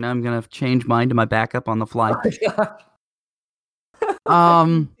yours. So now I'm going to change mine to my backup on the fly. It's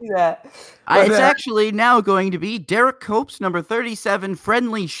actually now going to be Derek Cope's number 37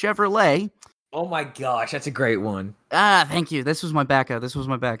 Friendly Chevrolet. Oh my gosh, that's a great one. Thank you. This was my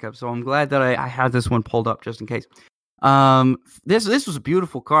backup. So I'm glad that I had this one pulled up just in case. This was a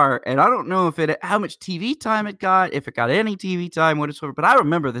beautiful car, and I don't know how much TV time it got, if it got any TV time, whatever. But I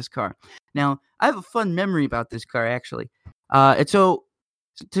remember this car. Now I have a fun memory about this car actually. And so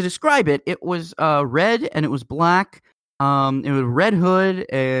to describe it, it was red and it was black. It was red hood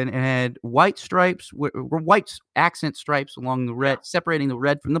and it had white stripes, white accent stripes along the red, separating the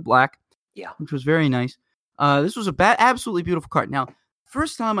red from the black. Yeah, which was very nice. This was absolutely beautiful car. Now,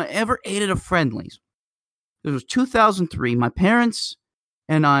 first time I ever ate at a Friendly's. It was 2003. My parents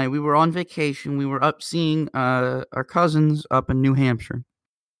and we were on vacation. We were up seeing our cousins up in New Hampshire.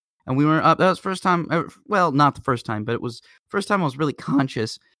 And we were up. That was the first time. Well, not the first time, but it was the first time I was really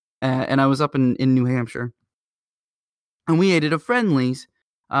conscious. And I was up in New Hampshire. And we ate at a Friendly's.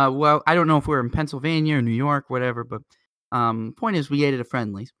 Well, I don't know if we were in Pennsylvania or New York, whatever. But point is, we ate at a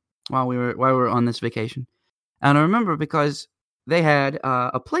Friendly's while we were on this vacation. And I remember because they had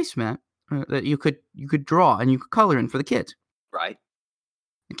a placemat that you could draw and you could color in for the kids. Right.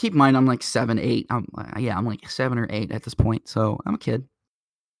 Keep in mind, I'm like 7, 8. I'm like 7 or 8 at this point, so I'm a kid.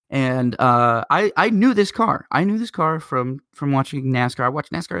 And I knew this car. I knew this car from watching NASCAR. I watch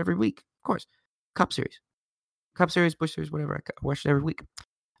NASCAR every week, of course. Cup Series, Busch Series, whatever. I watched it every week.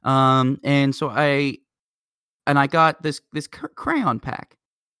 And so I got this crayon pack,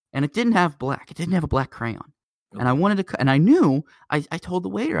 and it didn't have black. It didn't have a black crayon. And I wanted to, and I knew, I told the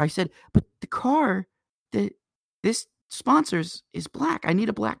waiter, I said, but the car that this sponsors is black. I need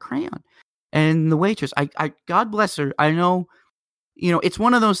a black crayon. And the waitress, I God bless her. I know, it's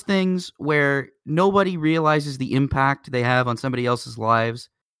one of those things where nobody realizes the impact they have on somebody else's lives.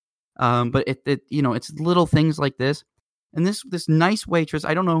 But it's little things like this. And this nice waitress,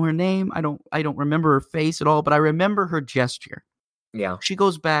 I don't know her name. I don't remember her face at all, but I remember her gesture. Yeah. She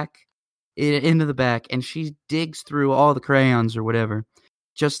goes back into the back and she digs through all the crayons or whatever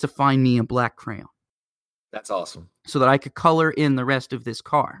just to find me a black crayon. That's awesome. So that I could color in the rest of this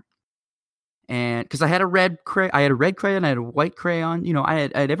car. And because I had a red crayon, I had a white crayon. I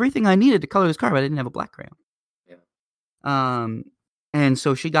had everything I needed to color this car, but I didn't have a black crayon. Yeah. And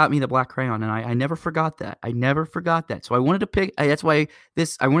so she got me the black crayon, and I never forgot that. So I wanted to pick. That's why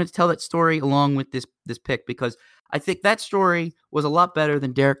I wanted to tell that story along with this pick, because I think that story was a lot better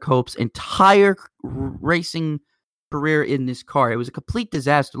than Derek Cope's entire racing career in this car. It was a complete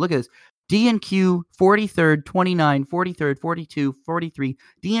disaster. Look at this. DNQ, 43rd, 29, 43rd, 42, 43,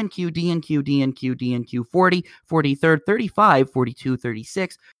 DNQ, 40, 43rd, 35, 42,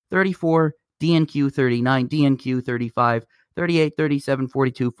 36, 34, DNQ, 39, DNQ, 35, 38, 37,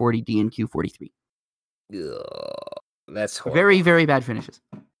 42, 40, DNQ, 43. That's horrible. Very, very bad finishes.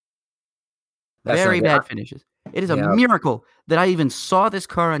 Very bad finishes. It is a miracle that I even saw this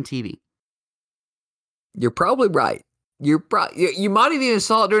car on TV. You're probably right. You might have even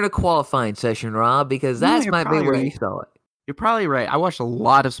saw it during a qualifying session, Rob, because that might be where you saw it. You're probably right. I watched a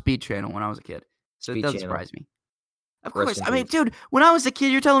lot of Speed Channel when I was a kid, so it doesn't surprise me. Of course. I mean, dude, when I was a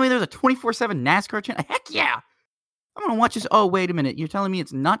kid, you're telling me there's a 24/7 NASCAR channel? Heck yeah! I'm going to watch this. Oh, wait a minute. You're telling me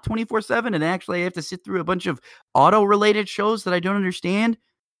it's not 24/7 and actually I have to sit through a bunch of auto-related shows that I don't understand?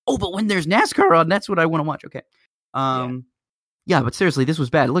 Oh, but when there's NASCAR on, that's what I want to watch. Okay. Yeah, but seriously, this was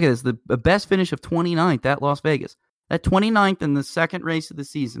bad. Look at this. The best finish of 29th at Las Vegas. That 29th in the second race of the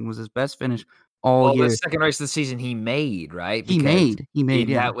season was his best finish all year. The second race of the season he made, right? He made.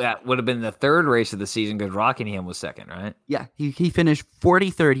 Yeah. That would have been the third race of the season because Rockingham was second, right? Yeah, he finished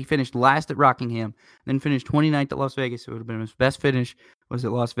 43rd. He finished last at Rockingham, then finished 29th at Las Vegas. So it would have been his best finish was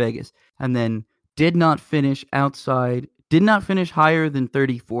at Las Vegas. And then did not finish higher than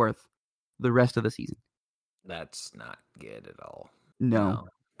 34th the rest of the season. That's not good at all. No.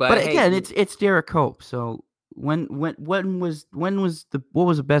 But again, it's Derek Cope, so what was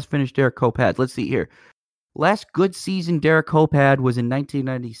the best finish Derek Cope had? Let's see here. Last good season Derek Cope had was in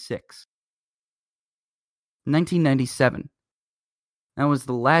 1996. 1997. That was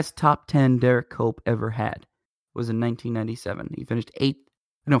the last top 10 Derek Cope ever had. Was in 1997. He finished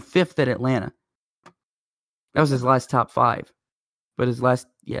 5th at Atlanta. That was his last top 5. But his last,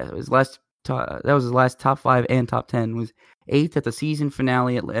 that was his last top 5 and top 10. Was 8th at the season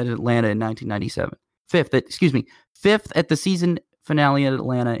finale at Atlanta in 1997. 5th at the season finale at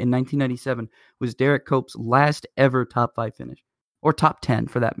Atlanta in 1997 was Derek Cope's last ever top 5 finish, or top 10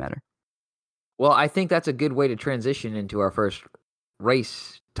 for that matter. Well, I think that's a good way to transition into our first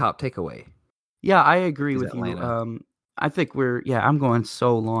race top takeaway. Yeah, I agree with Atlanta. You. I think I'm going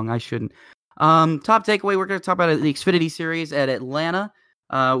so long. I shouldn't. Top takeaway, we're going to talk about the Xfinity Series at Atlanta.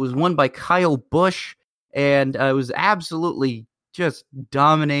 It was won by Kyle Busch, and it was absolutely just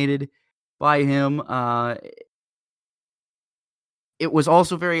dominated by him. It was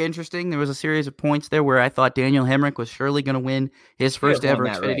also very interesting. There was a series of points there where I thought Daniel Hemric was surely going to win his first ever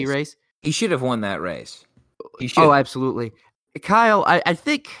Xfinity race. He should have won that race. Oh, absolutely. Kyle, I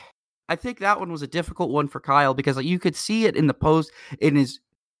think that one was a difficult one for Kyle because you could see it in the post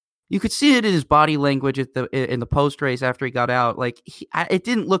you could see it in his body language in the post race after he got out. Like it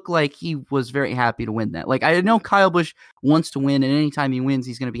didn't look like he was very happy to win that. Like I know Kyle Busch wants to win, and anytime he wins,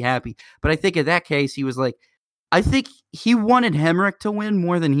 he's going to be happy. But I think in that case, he was like, I think he wanted Hemric to win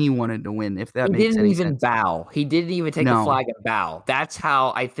more than he wanted to win. If that makes any sense. He didn't even bow. He didn't even take a flag and bow. That's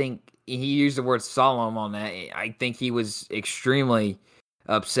how I think he used the word solemn on that. I think he was extremely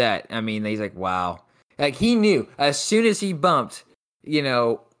upset. I mean, he's like, wow. Like he knew as soon as he bumped,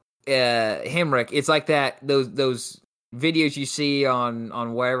 Hemric, it's like that those videos you see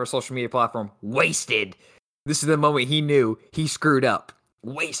on whatever social media platform, wasted. This is the moment he knew he screwed up.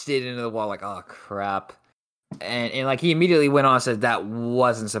 Wasted into the wall, like, oh crap. And like he immediately went on and said that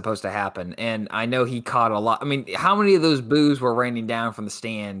wasn't supposed to happen. And I know he caught a lot. I mean, how many of those boos were raining down from the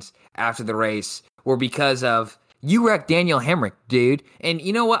stands after the race were because of you wrecked Daniel Hemric, dude. And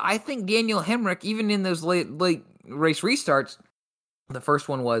you know what? I think Daniel Hemric, even in those late race restarts, the first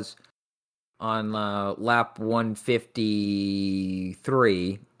one was on lap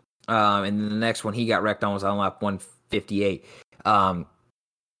 153, and then the next one he got wrecked on was on lap 158.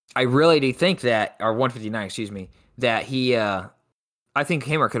 I really do think that, or 159, excuse me, that he, I think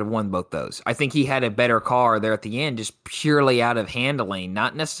Hemric could have won both those. I think he had a better car there at the end, just purely out of handling,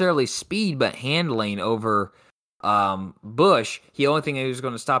 not necessarily speed, but handling over Busch. The only thing that was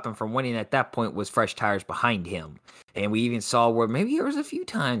going to stop him from winning at that point was fresh tires behind him. And we even saw where maybe there was a few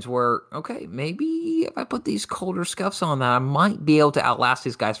times where, okay, maybe if I put these colder scuffs on that, I might be able to outlast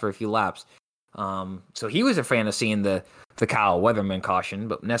these guys for a few laps. So he was a fan of seeing the Kyle Weatherman caution,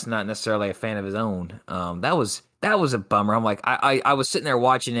 but that's not necessarily a fan of his own. That was a bummer. I'm like, I was sitting there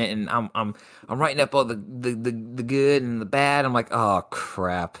watching it, and I'm writing up all the good and the bad. I'm like, oh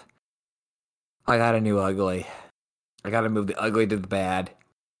crap, I got a new ugly. I got to move the ugly to the bad,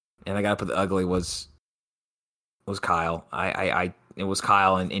 and I got to put the ugly was Kyle. It was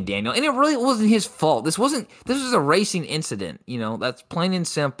Kyle and Daniel, and it really wasn't his fault. This was a racing incident. That's plain and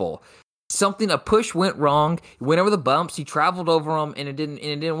simple. A push went wrong. He went over the bumps. He traveled over them, and it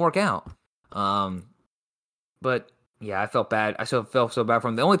didn't work out. But yeah, I felt bad. I felt so bad for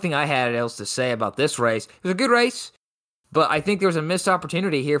him. The only thing I had else to say about this race, it was a good race, but I think there was a missed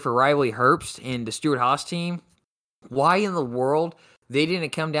opportunity here for Riley Herbst and the Stewart-Haas team. Why in the world they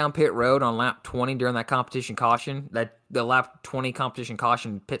didn't come down pit road on lap 20 during that competition caution, the lap 20 competition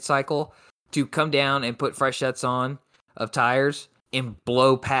caution pit cycle, to come down and put fresh sets on of tires and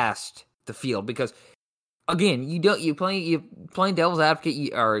blow past the field? Because again, you playing devil's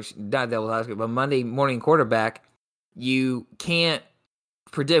advocate, or not devil's advocate, but Monday morning quarterback. You can't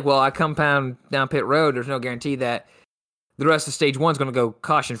predict. Well, I come down pit road. There's no guarantee that the rest of stage one's going to go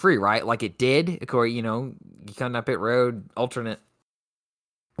caution free, right? Like it did. Of course, you come down pit road, alternate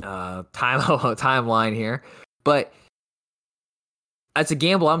timeline here, but that's a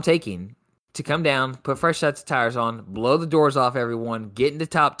gamble I'm taking. To come down, put fresh sets of tires on, blow the doors off everyone, get into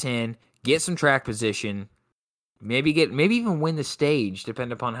top 10, get some track position, maybe even win the stage,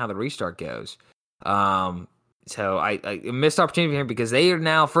 depending upon how the restart goes. So I missed opportunity here because they are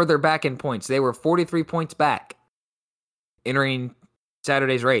now further back in points. They were 43 points back entering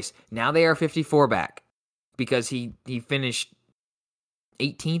Saturday's race. Now they are 54 back because he finished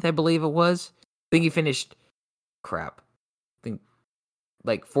 18th, I believe it was. I think he finished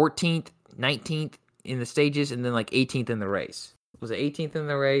like 14th, 19th in the stages, and then like 18th in the race. Was it 18th in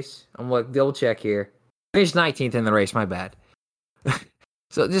the race? I'm like, double check here. Finished 19th in the race, my bad.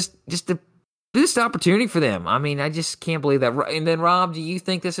 So just the boost opportunity for them. I mean, I just can't believe that. And then, Rob, do you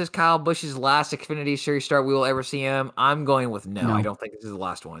think this is Kyle Busch's last Xfinity Series start we will ever see him? I'm going with no. I don't think this is the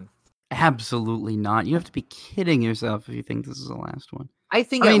last one. Absolutely not. You have to be kidding yourself if you think this is the last one. I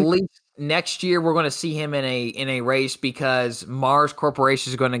think at least next year we're going to see him in a race because Mars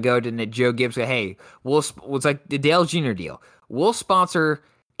Corporation is going to go to Joe Gibbs. Go, hey, it's like the Dale Jr. deal. We'll sponsor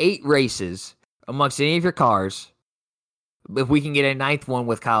 8 races amongst any of your cars if we can get a 9th one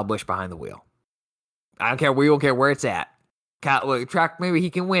with Kyle Busch behind the wheel. I don't care. We don't care where it's at. Track maybe he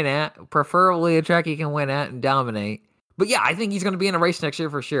can win at, preferably a track he can win at and dominate. But yeah, I think he's going to be in a race next year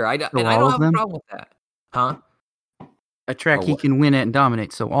for sure. I don't have a problem with that. Huh? A track he can win at and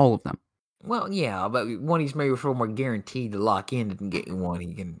dominate, so all of them. Well, yeah, but one he's maybe a little more guaranteed to lock in and get one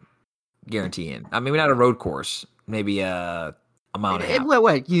he can guarantee in. I mean, not a road course, maybe a mile and a half.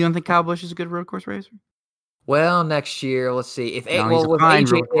 Wait, you don't think Kyle Busch is a good road course racer? Well, next year, let's see. With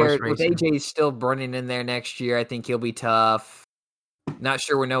AJ still burning in there next year, I think he'll be tough. Not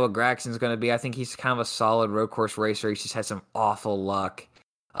sure where Noah Gragson's going to be. I think he's kind of a solid road course racer. He's just had some awful luck.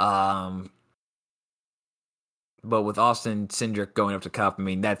 But with Austin Cindric going up to Cup, I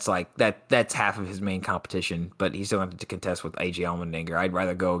mean, that's half of his main competition, but he's still going to contest with AJ Allmendinger. I'd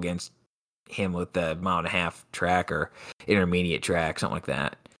rather go against him with the mile and a half track or intermediate track, something like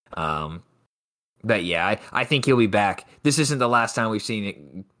that. But yeah, I think he'll be back. This isn't the last time we've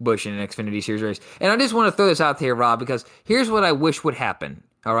seen Busch in an Xfinity Series race. And I just want to throw this out there, Rob, because here's what I wish would happen,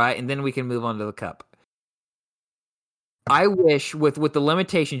 all right? And then we can move on to the Cup. I wish with the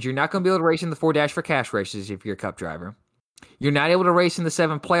limitations, you're not going to be able to race in the 4 Dash for Cash races if you're a Cup driver. You're not able to race in the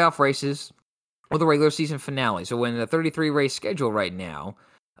 7 playoff races or the regular season finale. So in the 33 race schedule right now,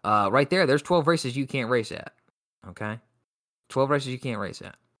 right there's 12 races you can't race at. Okay? 12 races you can't race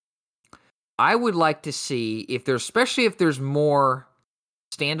at. I would like to see especially if there's more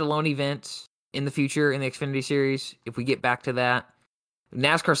standalone events in the future in the Xfinity Series, if we get back to that.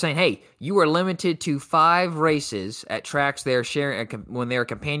 NASCAR saying, hey, you are limited to 5 races at tracks they're sharing when they're a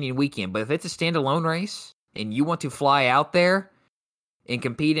companion weekend. But if it's a standalone race and you want to fly out there and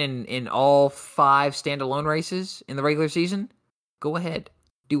compete in all 5 standalone races in the regular season, go ahead,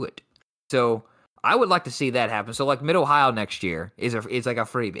 do it. So I would like to see that happen. So like Mid-Ohio next year is like a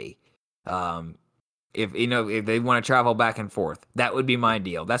freebie. If they want to travel back and forth, that would be my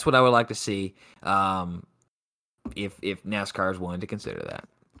deal. That's what I would like to see. If NASCAR is willing to consider that.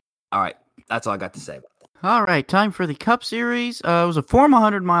 All right, that's all I got to say. All right, time for the Cup Series. It was a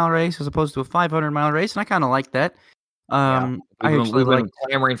 400-mile race as opposed to a 500-mile race, and I kind of like that. We've been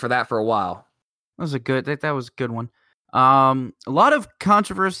clamoring for that for a while. That was a good one. A lot of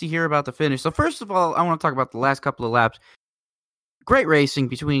controversy here about the finish. So first of all, I want to talk about the last couple of laps. Great racing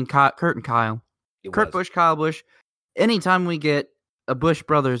between Kurt and Kyle. Kurt Busch, Kyle Busch. Anytime we get a Busch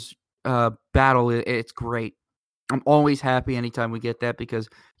brothers battle, it's great. I'm always happy anytime we get that because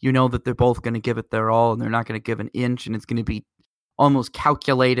you know that they're both going to give it their all and they're not going to give an inch and it's going to be almost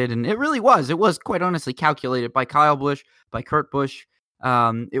calculated. And it really was. It was quite honestly calculated by Kyle Busch, by Kurt Busch.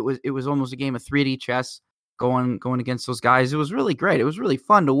 It was almost a game of 3D chess going against those guys. It was really great. It was really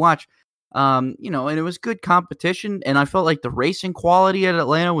fun to watch. And it was good competition. And I felt like the racing quality at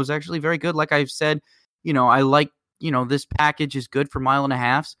Atlanta was actually very good. Like I've said, I like, this package is good for mile and a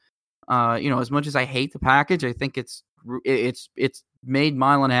halves. As much as I hate the package, I think it's made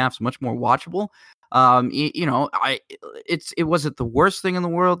mile and a halves much more watchable. It wasn't the worst thing in the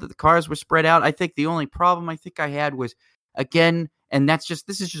world that the cars were spread out. I think the only problem I had was, again, and this is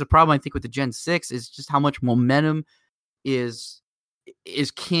just a problem I think with the Gen 6 is just how much momentum is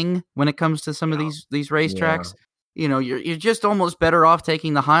king when it comes to some of these racetracks. You're just almost better off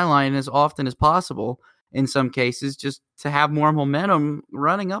taking the high line as often as possible in some cases, just to have more momentum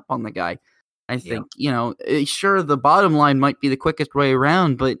running up on the guy. I think, sure, the bottom line might be the quickest way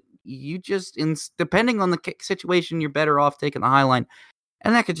around, but you just, depending on the situation, you're better off taking the high line.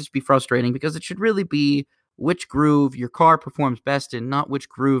 And that could just be frustrating because it should really be which groove your car performs best in, not which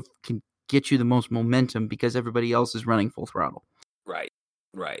groove can get you the most momentum because everybody else is running full throttle.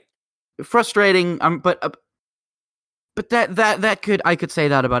 Right. Frustrating, but I could say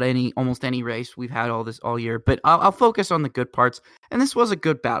that about almost any race we've had all year. But I'll focus on the good parts, and this was a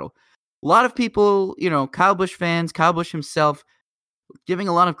good battle. A lot of people, Kyle Busch fans, Kyle Busch himself, giving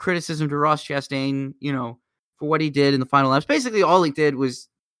a lot of criticism to Ross Chastain, for what he did in the final laps. Basically, all he did was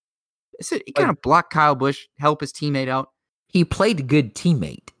he kind of blocked Kyle Busch, help his teammate out. He played good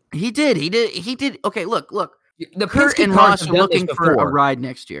teammate. He did. Okay, look. The Kurt and Ross are looking for a ride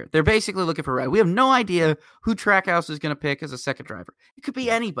next year. They're basically looking for a ride. We have no idea who Trackhouse is going to pick as a second driver. It could be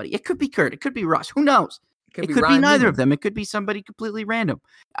anybody. It could be Kurt. It could be Ross. Who knows? It could be neither of them. It could be somebody completely random.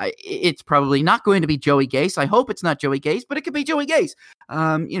 It's probably not going to be Joey Gase. I hope it's not Joey Gase, but it could be Joey Gase.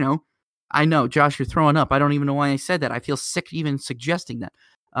 I know, Josh, you're throwing up. I don't even know why I said that. I feel sick even suggesting that.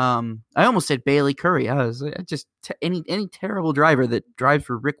 I almost said Bailey Curry. I was just any terrible driver that drives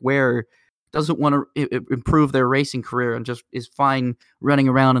for Rick Ware doesn't want to improve their racing career and just is fine running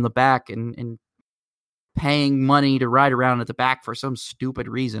around in the back and paying money to ride around at the back for some stupid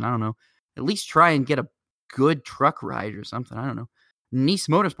reason. I don't know. At least try and get a good truck ride or something. I don't know. Nice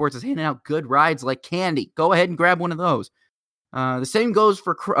Motorsports is handing out good rides like candy. Go ahead and grab one of those. The same goes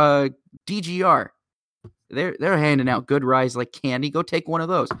for DGR. They're handing out good rides like candy. Go take one of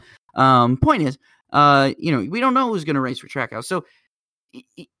those. Point is, we don't know who's going to race for Trackhouse. So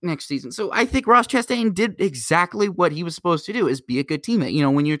next season. So I think Ross Chastain did exactly what he was supposed to do: is be a good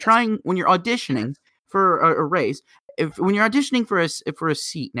teammate. When you're auditioning for a race, when you're auditioning for a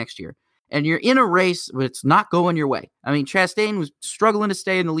seat next year, and you're in a race but it's not going your way. I mean, Chastain was struggling to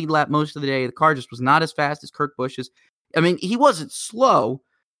stay in the lead lap most of the day. The car just was not as fast as Kurt Busch's. I mean, he wasn't slow,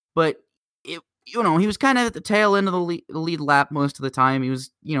 but he was kind of at the tail end of the lead lap most of the time. He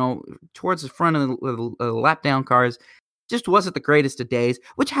was, towards the front of the lap down cars. Just wasn't the greatest of days,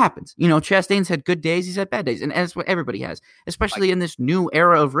 which happens. Chastain's had good days, he's had bad days, and that's what everybody has, especially in this new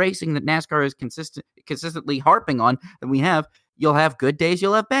era of racing that NASCAR is consistently harping on. That we have, you'll have good days,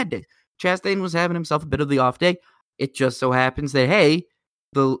 you'll have bad days. Chastain was having himself a bit of the off day. It just so happens that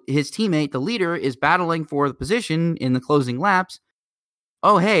his teammate, the leader, is battling for the position in the closing laps.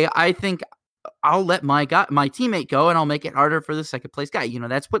 Oh, hey, I think I'll let my teammate go, and I'll make it harder for the second place guy.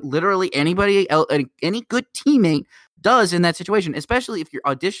 That's what literally any good teammate does in that situation, especially if you're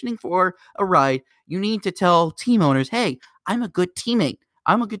auditioning for a ride. You need to tell team owners, hey, I'm a good teammate.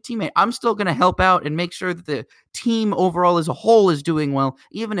 I'm still going to help out and make sure that the team overall as a whole is doing well,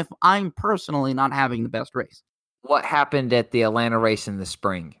 even if I'm personally not having the best race. What happened at the Atlanta race in the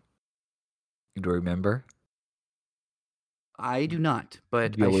spring? Do you remember? I do not,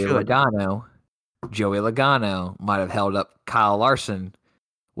 but Joey I should. Joey Logano might have held up Kyle Larson,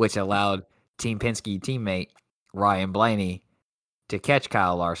 which allowed Team Penske teammate Ryan Blaney to catch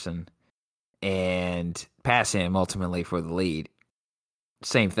Kyle Larson and pass him ultimately for the lead.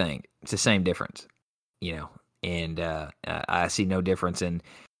 Same thing. It's the same difference, and I see no difference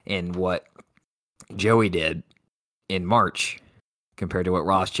in what Joey did in March compared to what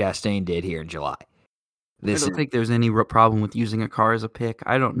Ross Chastain did here in July. I don't think there's any problem with using a car as a pick.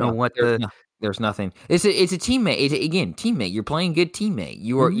 I don't know there's nothing. It's a teammate. Teammate. You're playing good teammate.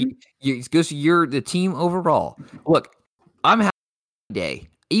 You are. Mm-hmm. You're the team overall. Look, I'm having a day,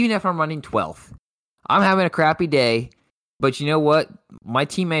 even if I'm running 12th. I'm having a crappy day, but you know what? My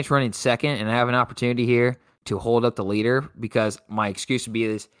teammate's running second, and I have an opportunity here to hold up the leader because my excuse would be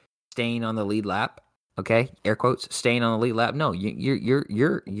is staying on the lead lap. Okay, air quotes, staying on the lead lap. No,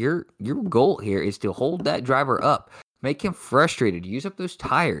 your goal here is to hold that driver up, make him frustrated, use up those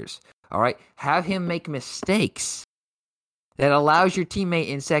tires. All right, have him make mistakes that allows your teammate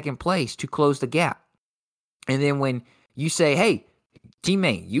in second place to close the gap. And then when you say, "Hey,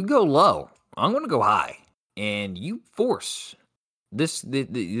 teammate, you go low, I'm going to go high," and you force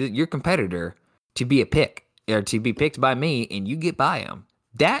your competitor to be a pick or to be picked by me, and you get by him.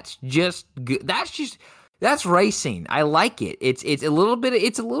 That's just good. That's racing. I like it. It's a little bit of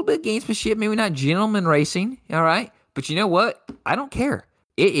gamesmanship, maybe not gentleman racing. All right, but you know what? I don't care.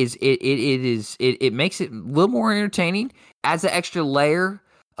 It makes it a little more entertaining. Adds an extra layer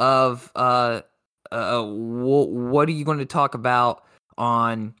of what are you going to talk about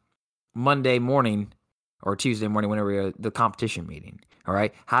on Monday morning or Tuesday morning, whenever the competition meeting. All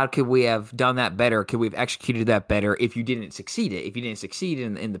right. How could we have done that better? Could we have executed that better if you didn't succeed if you didn't succeed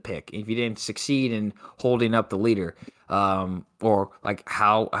in the pick, if you didn't succeed in holding up the leader, or like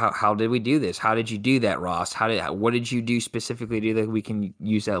how did we do this? How did you do that, Ross? What did you do specifically to do that? We can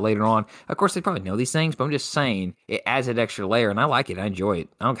use that later on. Of course, they probably know these things, but I'm just saying it adds an extra layer, and I like it. I enjoy it.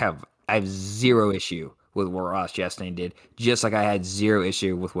 I have zero issue with what Ross Chastain did, just like I had zero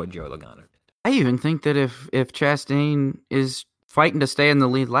issue with what Joey Logano did. I even think that if Chastain is fighting to stay in the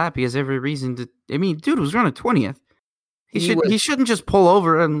lead lap, he has every reason to. I mean, dude was running 20th. He shouldn't just pull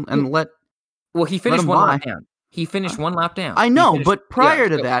over and let. Well, he finished one lap down. He finished one lap down. I know, but prior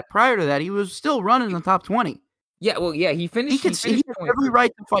to that, he was still running in the top 20. Yeah, well, yeah, he finished. He had every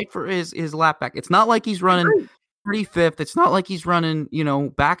right to fight for his lap back. It's not like he's running 35th. It's not like he's running,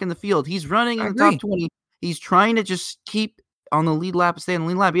 back in the field. He's running in the top 20. He's trying to just keep on the lead lap, stay on the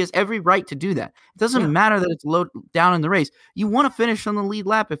lead lap. He has every right to do that. It doesn't matter that it's low down in the race. You want to finish on the lead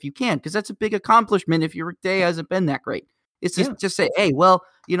lap if you can, because that's a big accomplishment if your day hasn't been that great. It's just say, hey, well,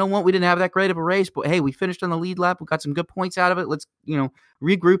 you know what? We didn't have that great of a race, but hey, we finished on the lead lap. We got some good points out of it. Let's,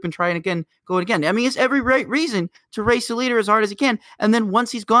 regroup and try it again, go it again. I mean, it's every right reason to race the leader as hard as he can. And then once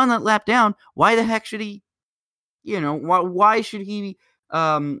he's gone that lap down, why the heck should he, why should he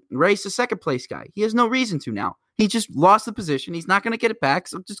race a second place guy. He has no reason to now. He just lost the position. He's not going to get it back.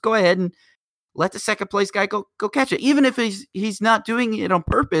 So just go ahead and let the second place guy go catch it. Even if he's not doing it on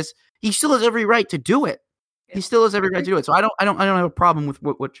purpose, he still has every right to do it. Yeah. He still has every right to do it. So I don't have a problem with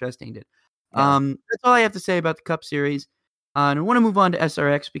what Chastain did. Yeah. That's all I have to say about the Cup Series. And I want to move on to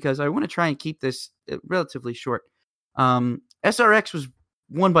SRX because I want to try and keep this relatively short. SRX was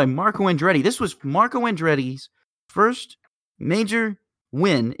won by Marco Andretti. This was Marco Andretti's first major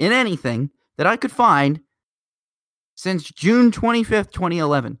win in anything that I could find since June 25th,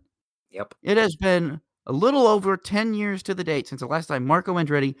 2011. Yep. It has been a little over 10 years to the date since the last time Marco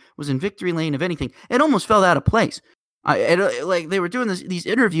Andretti was in victory lane of anything. It almost fell out of place. Like they were doing these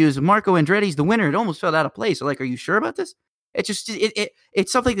interviews, Marco Andretti's the winner. It almost fell out of place. So, like, are you sure about this?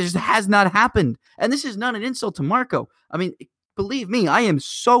 It's something that just has not happened. And this is not an insult to Marco. I mean, believe me, I am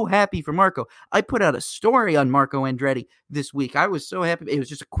so happy for Marco. I put out a story on Marco Andretti this week. I was so happy. It was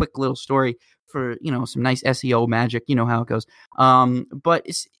just a quick little story for, some nice SEO magic. You know how it goes. But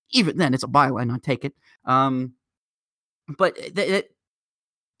even then, it's a byline. I'll take it. But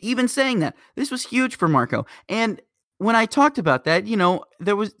even saying that, this was huge for Marco. And when I talked about that,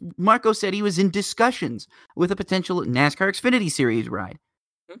 Marco said he was in discussions with a potential NASCAR Xfinity Series ride.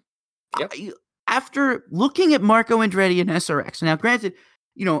 Yep. After looking at Marco Andretti and SRX, now granted,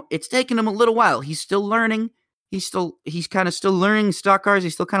 it's taken him a little while. He's still learning. He's kind of still learning stock cars.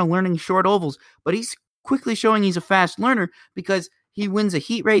 He's still kind of learning short ovals, but he's quickly showing he's a fast learner because he wins a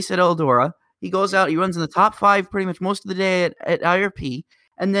heat race at Eldora. He goes out, he runs in the top 5 pretty much most of the day at IRP,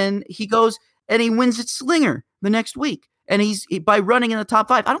 and then he goes and he wins at Slinger the next week. And by running in the top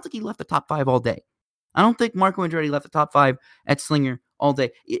 5, I don't think he left the top 5 all day. I don't think Marco Andretti left the top 5 at Slinger all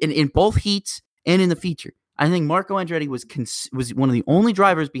day in both heats and in the feature. I think Marco Andretti was one of the only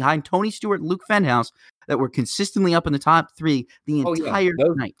drivers behind Tony Stewart and Luke Fenhaus that were consistently up in the top 3 the entire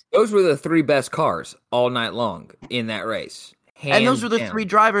night. Those were the 3 best cars all night long in that race. And those were the 3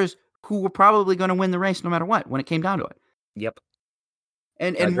 drivers who were probably going to win the race no matter what when it came down to it. Yep.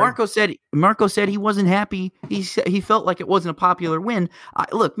 And Marco said he wasn't happy. He felt like it wasn't a popular win.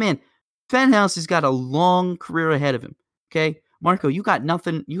 Look, man, Fenhaus has got a long career ahead of him. Okay, Marco, you got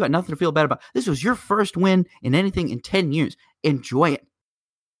nothing to feel bad about. This was your first win in anything in 10 years. Enjoy it.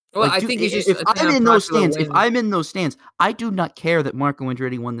 Well, I think if I'm in those stands, I do not care that Marco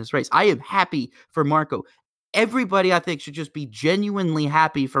Andretti won this race. I am happy for Marco. Everybody, I think, should just be genuinely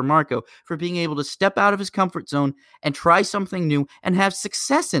happy for Marco for being able to step out of his comfort zone and try something new and have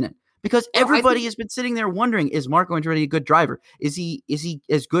success in it. Because everybody has been sitting there wondering, is Marco Andretti a good driver? Is he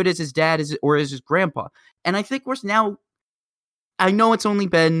as good as his dad or as his grandpa? And I think we're now, I know it's only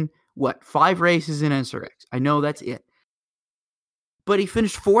been, 5 races in SRX. I know that's it. But he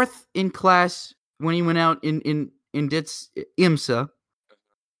finished 4th in class when he went out in IMSA.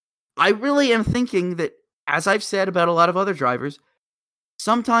 I really am thinking that, as I've said about a lot of other drivers,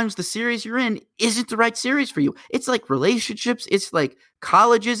 sometimes the series you're in isn't the right series for you. It's like relationships. It's like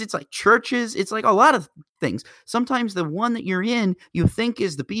colleges. It's like churches. It's like a lot of things. Sometimes the one that you're in, you think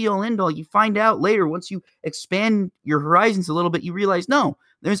is the be-all, end-all. You find out later, once you expand your horizons a little bit, you realize, no,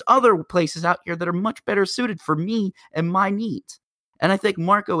 there's other places out here that are much better suited for me and my needs. And I think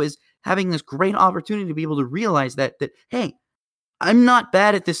Marco is having this great opportunity to be able to realize that hey, I'm not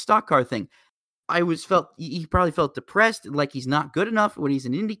bad at this stock car thing. He probably felt depressed, like he's not good enough when he's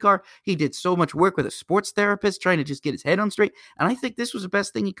in IndyCar. He did so much work with a sports therapist trying to just get his head on straight. And I think this was the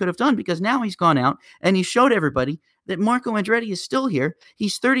best thing he could have done because now he's gone out and he showed everybody that Marco Andretti is still here.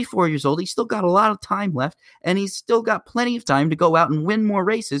 He's 34 years old. He's still got a lot of time left and he's still got plenty of time to go out and win more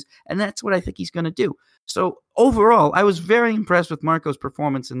races. And that's what I think he's going to do. So overall, I was very impressed with Marco's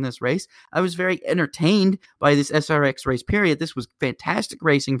performance in this race. I was very entertained by this SRX race, period. This was fantastic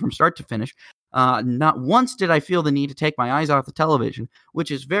racing from start to finish. Not once did I feel the need to take my eyes off the television,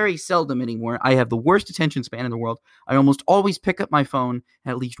 which is very seldom anymore. I have the worst attention span in the world. I almost always pick up my phone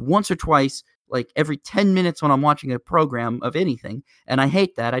at least once or twice, like every 10 minutes when I'm watching a program of anything. And I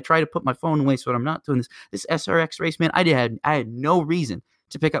hate that. I try to put my phone away so that I'm not doing this. This SRX race, man, I had no reason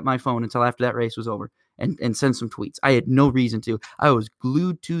to pick up my phone until after that race was over and send some tweets. I had no reason to. I was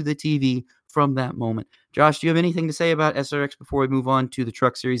glued to the TV from that moment. Josh, do you have anything to say about SRX before we move on to the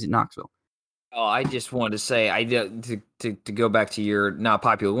Truck Series at Knoxville? Oh, I just wanted to say, to go back to your not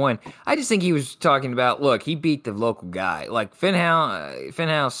popular one, I just think he was talking about, look, he beat the local guy. Like,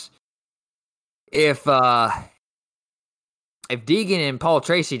 Fenhaus, if Deegan and Paul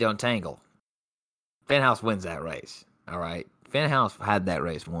Tracy don't tangle, Fenhaus wins that race, all right? Fenhaus had that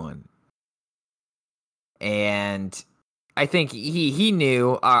race won. And I think he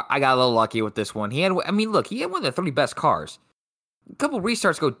knew, I got a little lucky with this one. He had one of the 3 best cars a couple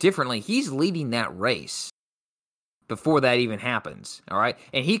restarts go differently. He's leading that race before that even happens. All right,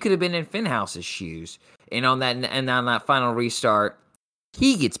 and he could have been in Finhouse's shoes, and on that final restart,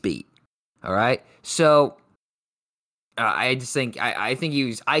 he gets beat. All right, so I just think I think he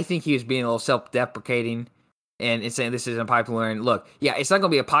was being a little self-deprecating and saying this is unpopular. And look, yeah, it's not going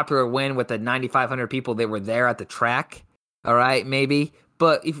to be a popular win with the 9,500 people that were there at the track. All right, maybe.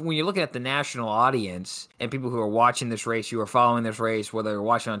 But when you're looking at the national audience and people who are watching this race, who are following this race, whether they're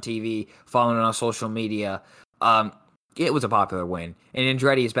watching on TV, following it on social media, it was a popular win. And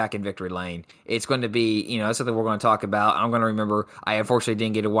Andretti is back in victory lane. It's going to be, that's something we're going to talk about. I'm going to remember, I unfortunately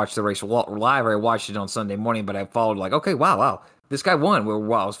didn't get to watch the race live. I watched it on Sunday morning, but I followed okay, wow, this guy won. I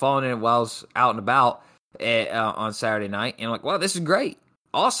was following it while I was out and about on Saturday night. And wow, this is great.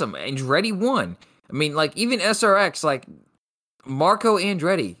 Awesome. Andretti won. I mean, even SRX, Marco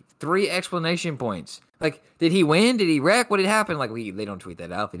Andretti, 3 explanation points. Did he win? Did he wreck? What did happen? They don't tweet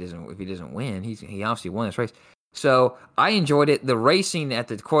that out if he doesn't win. He obviously won this race. So I enjoyed it. The racing at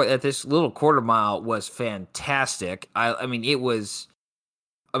this little quarter mile was fantastic.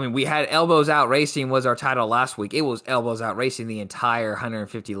 We had elbows out racing was our title last week. It was elbows out racing the entire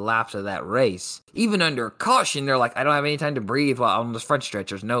 150 laps of that race. Even under caution, they're I don't have any time to breathe while on this front stretch.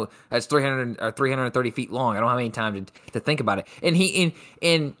 There's no, that's 330 feet long. I don't have any time to think about it.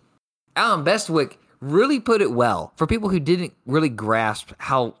 And Alan Bestwick really put it well for people who didn't really grasp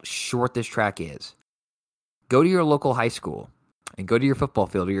how short this track is. Go to your local high school and go to your football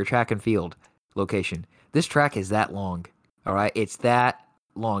field or your track and field location. This track is that long. All right. It's that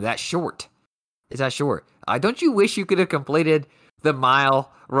long, that short. It's that short. Don't you wish you could have completed the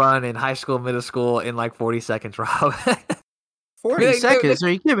mile run in high school, middle school in 40 seconds, Rob? 40 seconds? Are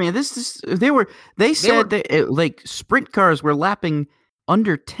you kidding me? They said that sprint cars were lapping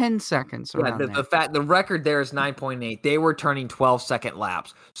under 10 seconds. Yeah, the record there is 9.8. They were turning 12-second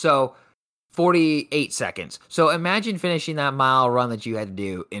laps. So 48 seconds. So imagine finishing that mile run that you had to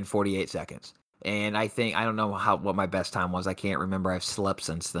do in 48 seconds. And I don't know what my best time was. I can't remember. I've slept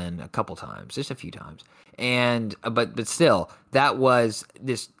since then a couple times, just a few times. And but still, that was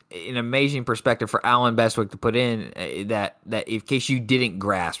an amazing perspective for Alan Bestwick to put in that in case you didn't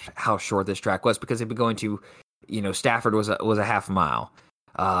grasp how short this track was, because it'd be going to, Stafford was a half mile,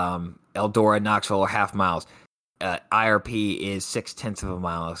 Eldora, Knoxville are half miles, IRP is 0.6 of a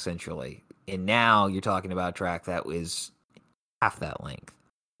mile essentially. And now you're talking about a track that was half that length.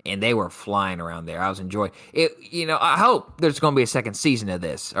 And they were flying around there. I was enjoying it. I hope there's going to be a second season of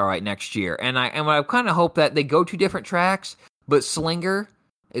this, all right, next year. And I kind of hope that they go to different tracks, but Slinger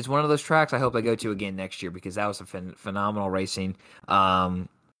is one of those tracks I hope they go to again next year, because that was a phenomenal racing.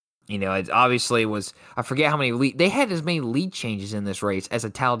 It obviously was, I forget how many they had as many lead changes in this race as a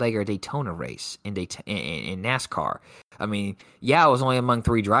Talladega or Daytona race in NASCAR. I mean, yeah, it was only among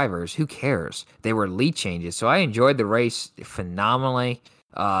 3 drivers. Who cares? They were lead changes. So I enjoyed the race phenomenally.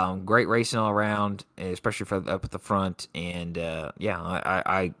 Great racing all around, especially for up at the front. And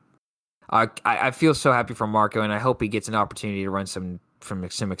I feel so happy for Marco, and I hope he gets an opportunity to run some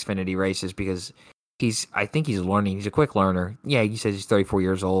Xfinity races, because I think he's learning. He's a quick learner. Yeah, he says he's 34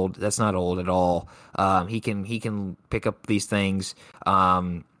 years old. That's not old at all. He can pick up these things.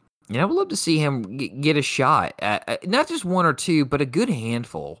 I would love to see him get a shot at not just 1 or 2, but a good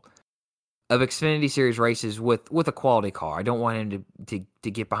handful of Xfinity Series races with a quality car. I don't want him to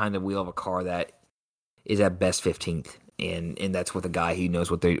get behind the wheel of a car that is at best 15th, and that's with a guy who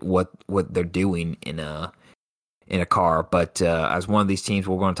knows what they're doing in a car. But as one of these teams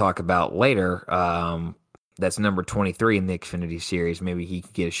we're going to talk about later, that's number 23 in the Xfinity Series. Maybe he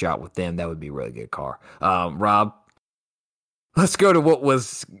could get a shot with them. That would be a really good car. Rob, let's go to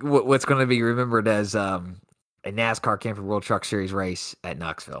what's going to be remembered as a NASCAR Camping World Truck Series race at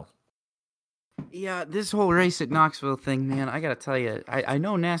Knoxville. Yeah, this whole race at Knoxville thing, man, I got to tell you, I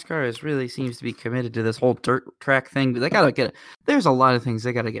know NASCAR really seems to be committed to this whole dirt track thing, but they got to there's a lot of things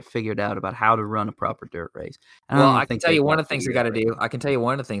they got to get figured out about how to run a proper dirt race. I can tell you one of the things they got to do. I can tell you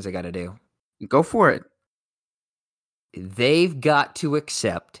one of the things they got to do. Go for it. They've got to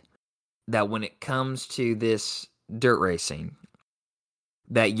accept that when it comes to this dirt racing,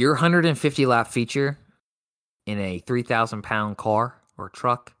 that your 150 lap feature in a 3,000 pound car or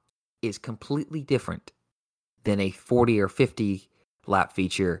truck is completely different than a 40 or 50 lap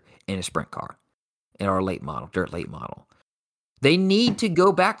feature in a sprint car or a dirt late model. They need to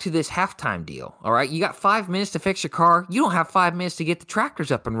go back to this halftime deal. All right. You got 5 minutes to fix your car. You don't have 5 minutes to get the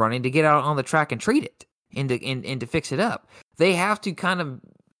tractors up and running, to get out on the track and treat it and to fix it up. They have to kind of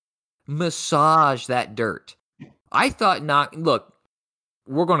massage that dirt. I thought look,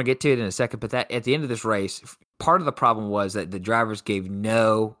 we're going to get to it in a second, but that at the end of this race, part of the problem was that the drivers gave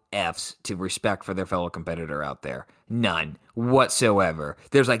no Fs to respect for their fellow competitor out there. None whatsoever.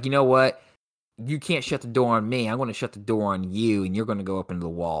 There's like, you know what? You can't shut the door on me. I'm going to shut the door on you, and you're going to go up into the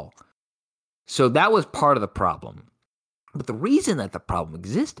wall. So that was part of the problem. But the reason that the problem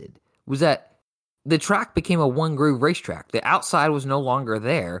existed was that the track became a one-groove racetrack. The outside was no longer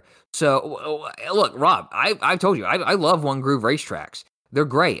there. So, look, Rob, I've told you, I love one-groove racetracks. They're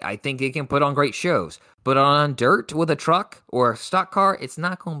great. I think they can put on great shows. But on dirt with a truck or a stock car, it's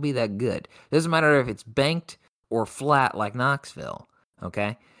not going to be that good. It doesn't matter if it's banked or flat like Knoxville,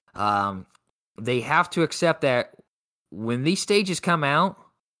 okay? They have to accept that when these stages come out,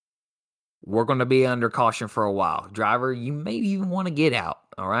 we're going to be under caution for a while. Driver, you may even want to get out,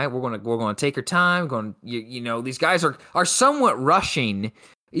 all right? We're going to take your time. These guys are somewhat rushing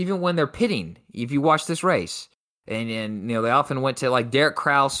even when they're pitting, if you watch this race. And they often went to, like, Derek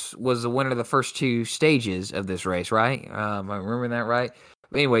Kraus was the winner of the first two stages of this race, right? Am I remembering that right?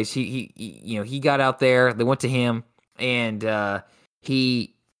 But anyways, he got out there. They went to him, and I know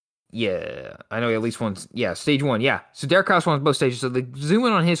at least one. Yeah, stage one. Yeah, so Derek Kraus won both stages. So they zoom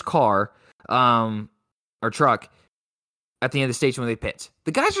in on his car, or truck, at the end of the stage when they pit.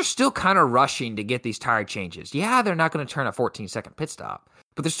 The guys are still kind of rushing to get these tire changes. Yeah, they're not going to turn a 14-second pit stop,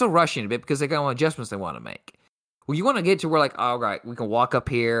 but they're still rushing a bit because they got adjustments they want to make. Well, you want to get to where, like, all right, we can walk up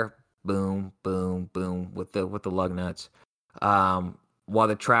here, boom, boom, boom, with the lug nuts, while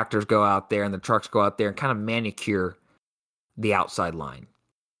the tractors go out there and the trucks go out there and kind of manicure the outside line.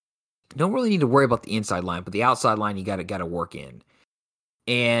 You don't really need to worry about the inside line, but the outside line you got to work in.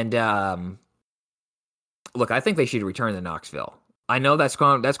 And look, I think they should return to Knoxville. I know that's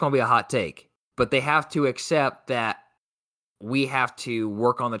going to be a hot take, but they have to accept that we have to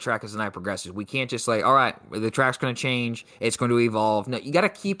work on the track as the night progresses. We can't just all right, the track's going to change, it's going to evolve. No, you got to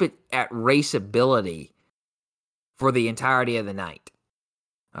keep it at raceability for the entirety of the night.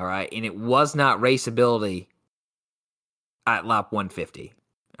 All right, and it was not raceability at lap 150.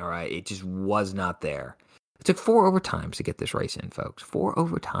 All right, it just was not there. It took 4 overtimes to get this race in, folks. 4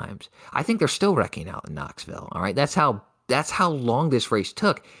 overtimes. I think they're still wrecking out in Knoxville. All right, that's how long this race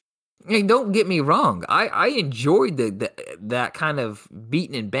took. Hey, don't get me wrong. I enjoyed that kind of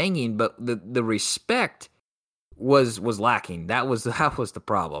beating and banging, but the respect was lacking. That was the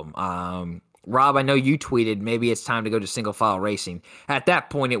problem. Rob, I know you tweeted maybe it's time to go to single file racing. At that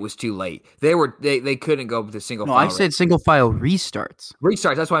point, it was too late. They couldn't go to single file. No, I said single file restarts.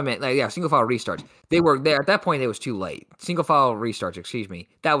 Restarts. That's what I meant. Single file restarts. They were there at that point. It was too late. Single file restarts. Excuse me.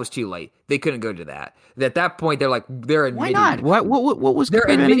 That was too late. They couldn't go to that. At that point, they're admitting. Why not? What was? They're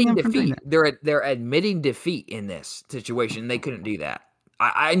admitting defeat. They're admitting defeat in this situation. They couldn't do that.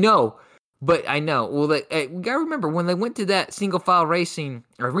 I know. But I know. Well, we got to remember when they went to that single file racing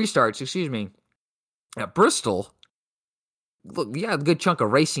or restarts, excuse me, at Bristol. Look, you had a good chunk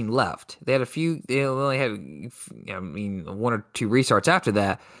of racing left. They had a few. They only had, 1 or 2 restarts after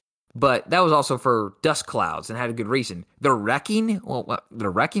that. But that was also for dust clouds and had a good reason. They're wrecking. Well, they're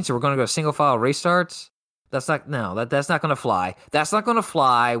wrecking. So we're going to go single file restarts. That's not going to fly. That's not going to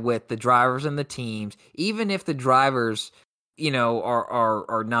fly with the drivers and the teams. Even if the drivers,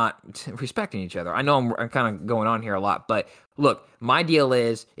 are not respecting each other. I know I'm kind of going on here a lot, but look, my deal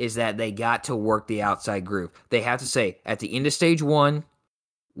is that they got to work the outside groove. They have to say at the end of stage 1,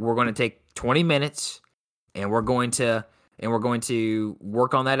 we're going to take 20 minutes, and we're going to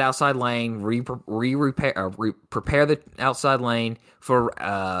work on that outside lane, prepare the outside lane for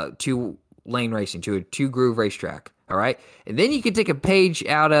 2-lane racing, to a 2-groove racetrack. All right, and then you can take a page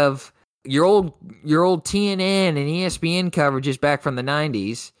out of your old TNN and ESPN coverages back from the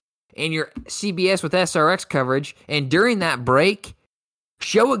 90s and your CBS with SRX coverage, and during that break,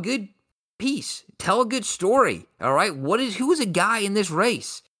 show a good piece. Tell a good story, all right? Who is a guy in this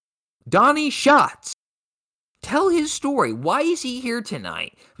race? Donnie Schatz. Tell his story. Why is he here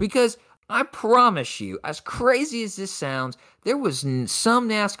tonight? Because I promise you, as crazy as this sounds, there was some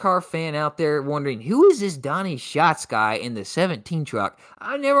NASCAR fan out there wondering, who is this Donnie Schatz guy in the 17 truck?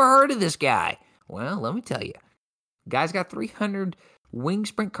 I never heard of this guy. Well, let me tell you. Guy's got 300 wing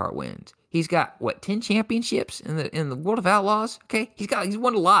sprint car wins. He's got, 10 championships in the World of Outlaws? Okay, he's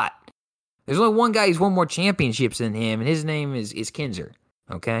won a lot. There's only one guy who's won more championships than him, and his name is Kinzer.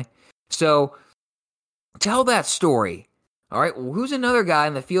 Okay? So, tell that story. All right, well, who's another guy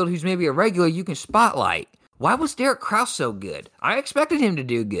in the field who's maybe a regular you can spotlight? Why was Derek Kraus so good? I expected him to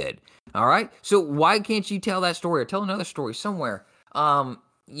do good. All right, so why can't you tell that story or tell another story somewhere?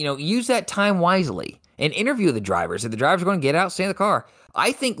 Use that time wisely and interview the drivers. If the drivers are going to get out, stay in the car.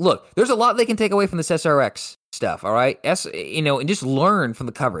 I think, look, there's a lot they can take away from this SRX stuff. All right, and just learn from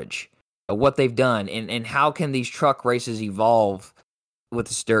the coverage. of what they've done, and how can these truck races evolve with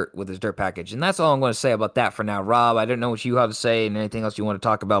this dirt package. And that's all I'm going to say about that for now. Rob, I don't know what you have to say and anything else you want to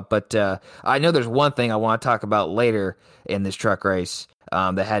talk about, but I know there's one thing I want to talk about later in this truck race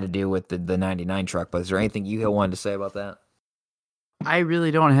that had to do with the 99 truck. But is there anything you wanted to say about that? I really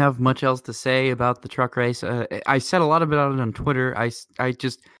don't have much else to say about the truck race. I said a lot about it on Twitter. I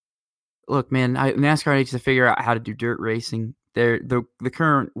just look, man. NASCAR needs to figure out how to do dirt racing. The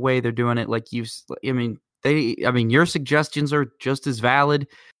current way they're doing it, like your suggestions are just as valid.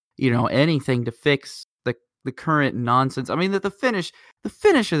 Anything to fix the current nonsense. I mean, the finish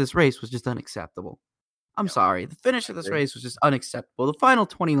of this race was just unacceptable. I'm sorry. The finish of this race was just unacceptable. The final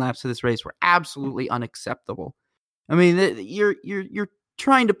 20 laps of this race were absolutely unacceptable. I mean, you're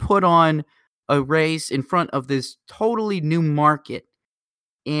trying to put on a race in front of this totally new market,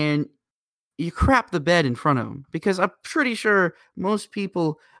 and you crap the bed in front of them, because I'm pretty sure most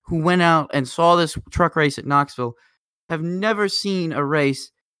people who went out and saw this truck race at Knoxville have never seen a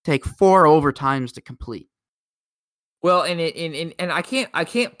race take 4 overtimes to complete. Well, and I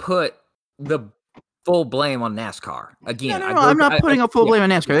can't put the full blame on NASCAR again. No, I'm not putting a full blame on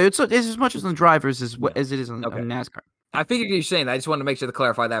NASCAR. It's as much as on the drivers as it is on NASCAR. I figured you were saying that. I just wanted to make sure to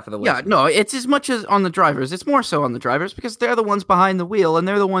clarify that for the listeners. Yeah, no, it's as much as on the drivers. It's more so on the drivers, because they're the ones behind the wheel, and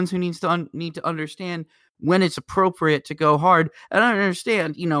they're the ones who need to understand when it's appropriate to go hard. And I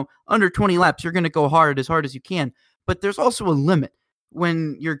understand, under 20 laps, you're going to go as hard as you can. But there's also a limit.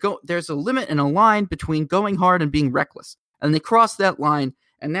 When there's a limit and a line between going hard and being reckless. And they crossed that line,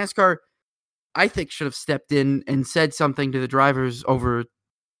 and NASCAR, I think, should have stepped in and said something to the drivers over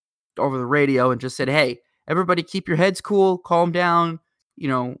the radio and just said, hey, everybody keep your heads cool, calm down.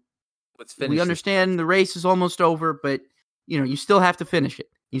 Let's finish. We understand the race is almost over, but you still have to finish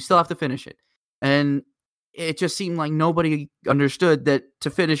it. And it just seemed like nobody understood that to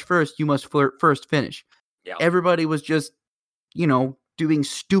finish first, you must first finish. Yeah. Everybody was just, doing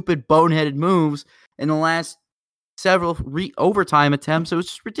stupid boneheaded moves in the last several overtime attempts. It was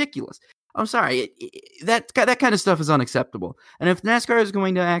just ridiculous. I'm sorry. That kind of stuff is unacceptable. And if NASCAR is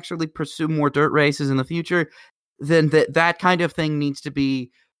going to actually pursue more dirt races in the future, then that kind of thing needs to be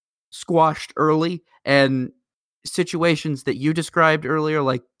squashed early. And situations that you described earlier,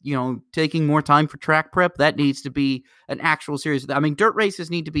 like, taking more time for track prep, that needs to be an actual series. I mean, dirt races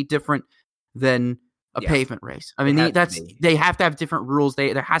need to be different than a pavement race. I mean, they have to have different rules.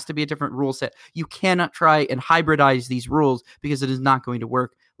 There has to be a different rule set. You cannot try and hybridize these rules, because it is not going to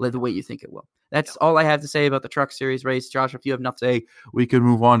work the way you think it will. That's all I have to say about the Truck Series race. Josh, if you have nothing to say, we can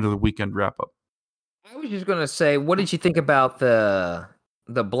move on to the weekend wrap-up. I was just going to say, what did you think about the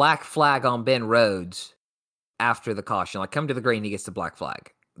black flag on Ben Rhodes after the caution? Like, come to the green, he gets the black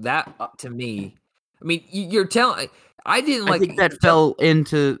flag. That, to me, I mean, you're telling... I think that fell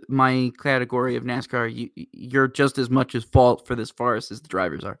into my category of NASCAR. You're just as much as fault for this farce as the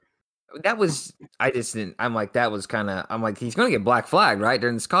drivers are. That was, I'm like, he's going to get black flag, right,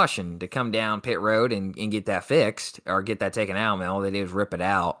 during this caution to come down pit road and get that fixed or get that taken out. Man, all they did was rip it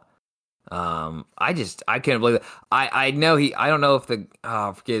out. I couldn't believe it. I know I don't know if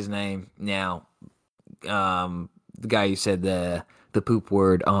I forget his name now. The guy who said the poop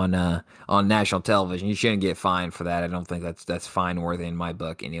word on national television. You shouldn't get fined for that. I don't think that's fine worthy in my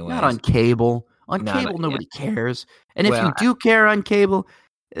book anyway. Not on cable. Cable, nobody cares. And if you do care on cable,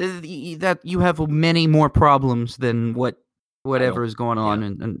 that you have many more problems than whatever is going on.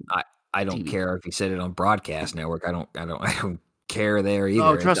 And I don't care if you said it on broadcast network. I don't care there either.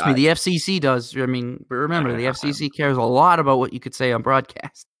 Oh, trust me, the FCC does. I mean, remember, the FCC cares a lot about what you could say on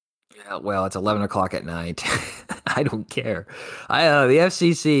broadcast. Yeah, well, it's 11 o'clock at night. I don't care. The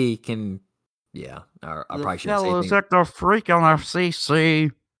FCC can. Yeah, I probably shouldn't say anything. At the freaking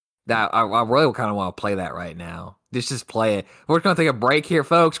FCC. That I really kind of want to play that right now. Just play it. We're going to take a break here,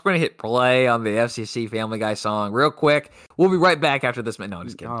 folks. We're going to hit play on the FCC Family Guy song real quick. We'll be right back after this. No, I'm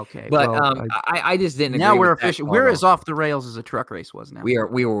just kidding. Okay, but I just didn't. Now we're official. We're as off the rails as a truck race was now.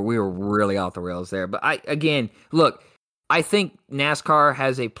 We were really off the rails there. But look. I think NASCAR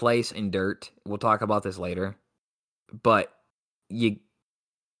has a place in dirt. We'll talk about this later. But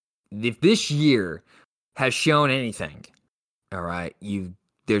if this year has shown anything, all right,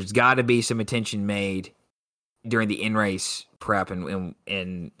 there's got to be some attention made during the in-race prep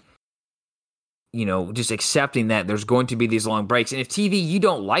and just accepting that there's going to be these long breaks. And if TV, you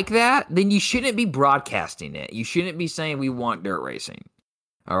don't like that, then you shouldn't be broadcasting it. You shouldn't be saying we want dirt racing.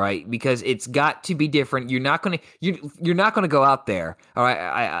 All right, because it's got to be different. You're not going to go out there. All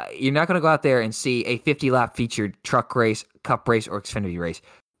right, you're not going to go out there and see a 50-lap featured truck race, cup race, or Xfinity race.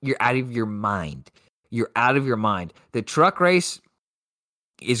 You're out of your mind. You're out of your mind. The truck race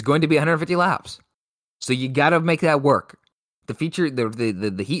is going to be 150 laps. So you got to make that work.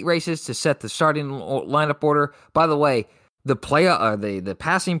 The heat races to set the starting lineup order. By the way, the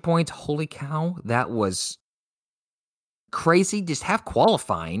passing points, holy cow, that was crazy. Just have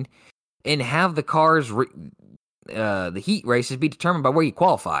qualifying and have the cars, the heat races be determined by where you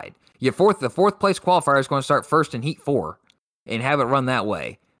qualified. The fourth place qualifier is going to start first in Heat 4 and have it run that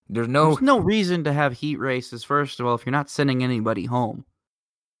way. There's no reason to have heat races, first of all, if you're not sending anybody home.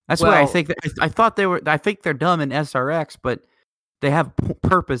 That's why I think I think they're dumb in SRX, but they have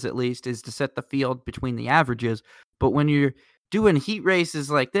purpose, at least, is to set the field between the averages. But when you're doing heat races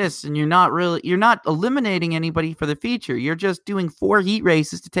like this, and you're not eliminating anybody for the feature, you're just doing 4 heat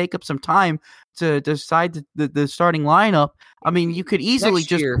races to take up some time to decide the starting lineup. I mean, you could easily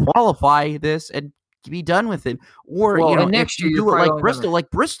just qualify this and be done with it. Or next year you do it like Bristol.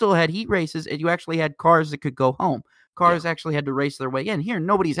 Like Bristol had heat races, and you actually had cars that could go home. Cars actually had to race their way in. Here,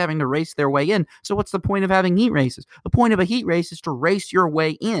 nobody's having to race their way in. So what's the point of having heat races? The point of a heat race is to race your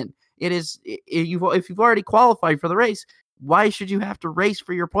way in. It is if you've already qualified for the race, why should you have to race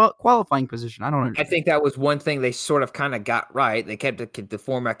for your qualifying position? I don't understand. I think that was one thing they sort of kind of got right. They kept the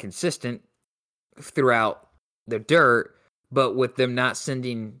format consistent throughout the dirt, but with them not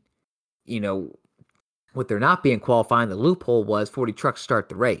sending, with there not being qualifying, the loophole was 40 trucks start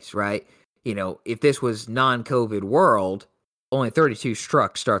the race, right? If this was non-COVID world, only 32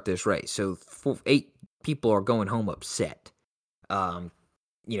 trucks start this race. So 8 people are going home upset. The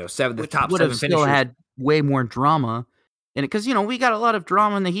top 7 finishers still had way more drama in it. Because, we got a lot of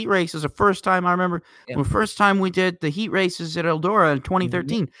drama in the heat races. The first time, I remember, the first time we did the heat races at Eldora in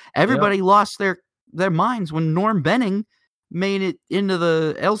 2013, everybody lost their minds when Norm Benning made it into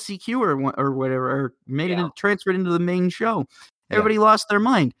the LCQ or whatever, or transferred into the main show. Everybody lost their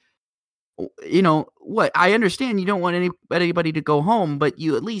mind. I understand you don't want anybody to go home, but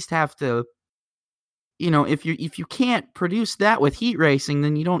you at least have to, if you can't produce that with heat racing,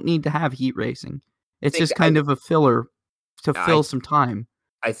 then you don't need to have heat racing. It's just kind of a filler to fill some time.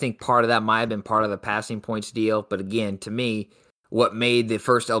 I think part of that might have been part of the passing points deal, but again, to me, what made the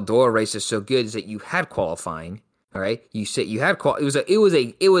first Eldora races so good is that you had qualifying. All right, you said you had it was a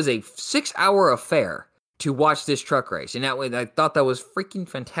 6-hour affair to watch this truck race, and that way I thought that was freaking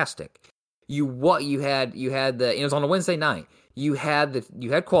fantastic. You had it was on a Wednesday night. You had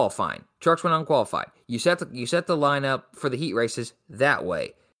qualifying. Trucks went unqualified. You set the lineup for the heat races that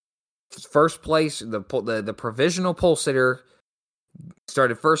way. First place, the provisional pole sitter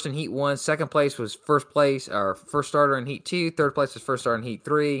started first in Heat 1. Second place was first starter in Heat 2. Third place was first starter in Heat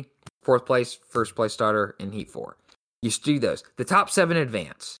 3. Fourth place, first place starter in Heat 4. You do those. The top 7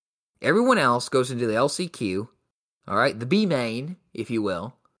 advance. Everyone else goes into the LCQ. All right, the B main, if you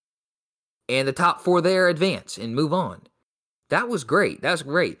will. And the top 4 there advance and move on. That was great. That's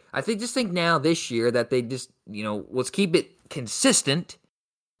great. I think now this year that they just, let's keep it consistent.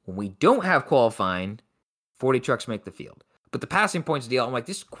 When we don't have qualifying, 40 trucks make the field. But the passing points deal, I'm like,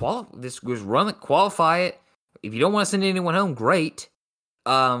 qualify it. If you don't want to send anyone home, great.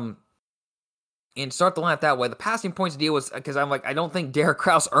 And start the lineup that way. The passing points deal was because I'm like, I don't think Derek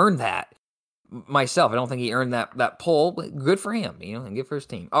Kraus earned that myself. I don't think he earned that pole, but good for him, and good for his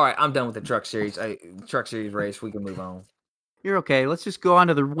team. All right, I'm done with the truck series race. We can move on. You're okay. Let's just go on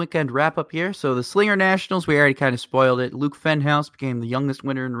to the weekend wrap-up here. So the Slinger Nationals, we already kind of spoiled it. Luke Fenhouse became the youngest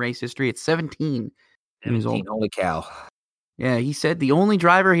winner in race history at 17 years old. Holy cow. Yeah, he said the only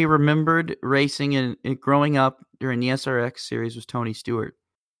driver he remembered racing and growing up during the SRX series was Tony Stewart,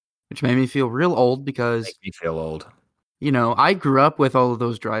 which made me feel real old because... Makes me feel old. I grew up with all of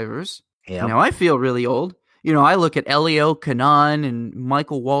those drivers. Yeah. Now I feel really old. I look at Elio Kanan and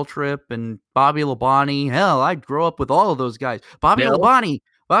Michael Waltrip and Bobby Labonte. Hell, I grew up with all of those guys. Bobby Labonte.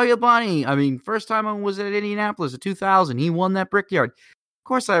 I mean, first time I was at Indianapolis in 2000, he won that Brickyard. Of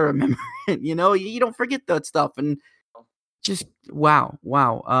course I remember it. You don't forget that stuff. And just, wow.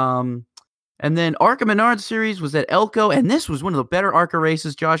 And then ARCA Menard Series was at Elko, and this was one of the better ARCA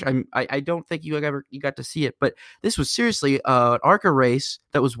races, Josh. I don't think you got to see it, but this was seriously an ARCA race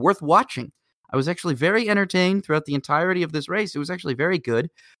that was worth watching. I was actually very entertained throughout the entirety of this race. It was actually very good.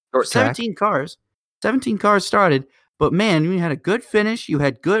 17 cars started, but man, you had a good finish. You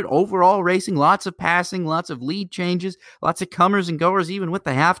had good overall racing, lots of passing, lots of lead changes, lots of comers and goers, even with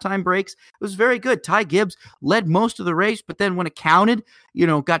the halftime breaks. It was very good. Ty Gibbs led most of the race, but then when it counted,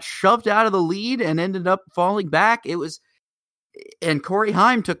 got shoved out of the lead and ended up falling back. And Corey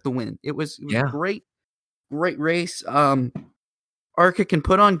Heim took the win. It was great race. ARCA can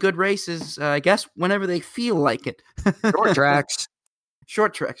put on good races, I guess, whenever they feel like it. Short tracks.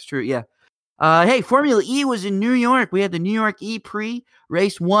 Short tracks, true, yeah. Hey, Formula E was in New York. We had the New York E Prix.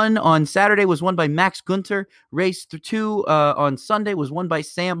 Race 1 on Saturday was won by Max Günther. Race 2 on Sunday was won by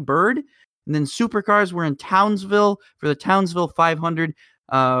Sam Bird. And then supercars were in Townsville for the Townsville 500,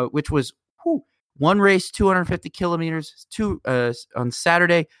 which was one race, 250 kilometers, on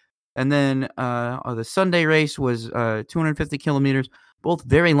Saturday. And then the Sunday race was 250 kilometers. Both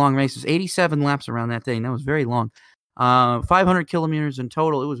very long races, 87 laps around that day, and that was very long. 500 kilometers in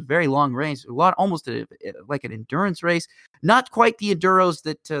total. It was a very long race, almost like an endurance race. Not quite the enduros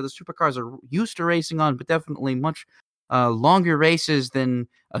that the supercars are used to racing on, but definitely much longer races than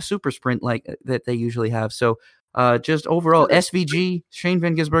a super sprint like that they usually have. So just overall, SVG, Shane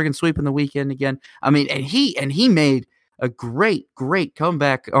Van Gisbergen sweeping the weekend again. I mean, and he made a great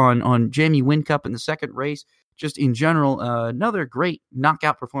comeback on Jamie Whincup in the second race. Just in general, another great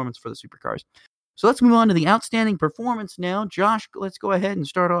knockout performance for the supercars. So let's move on to the outstanding performance now. Josh, let's go ahead and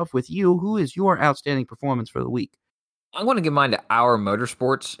start off with you. Who is your outstanding performance for the week? I'm going to give mine to Our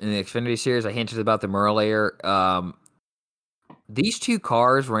Motorsports in the Xfinity Series. I hinted about them earlier. These two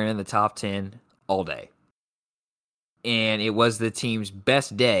cars ran in the top 10 all day. And it was the team's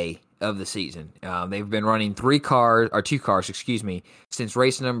best day of the season. They've been running two cars, since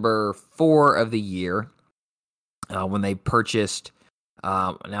race number 4 of the year when they purchased.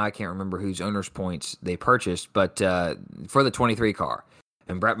 Now I can't remember whose owner's points they purchased, but for the 23 car.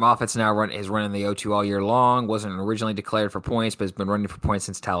 And Brett Moffitt's now is running the O2 all year long. Wasn't originally declared for points, but has been running for points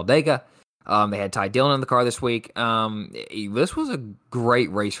since Talladega. They had Ty Dillon in the car this week. This was a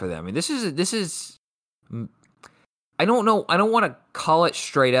great race for them. I mean, this is. I don't know. I don't want to call it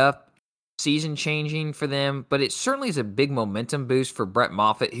straight up season changing for them, but it certainly is a big momentum boost for Brett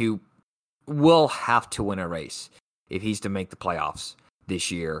Moffitt, who will have to win a race if he's to make the playoffs this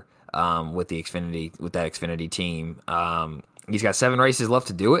year with that Xfinity team. He's got 7 races left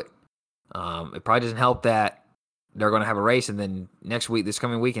to do it. It probably doesn't help that they're going to have a race and then this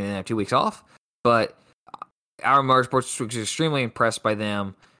coming week, and then have 2 weeks off. But Our Motorsports was extremely impressed by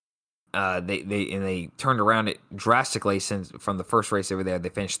them. They turned around it drastically from the first race over there. They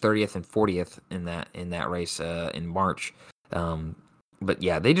finished 30th and 40th in that race in March. But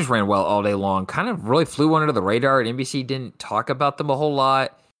yeah, they just ran well all day long. Kind of really flew under the radar. And NBC didn't talk about them a whole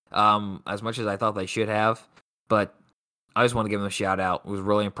lot, as much as I thought they should have. But I just want to give them a shout out. Was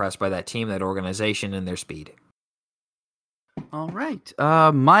really impressed by that team, that organization, and their speed. All right.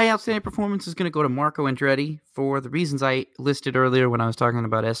 My outstanding performance is going to go to Marco Andretti for the reasons I listed earlier when I was talking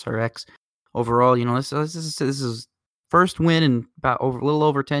about SRX. Overall, this is first win in a little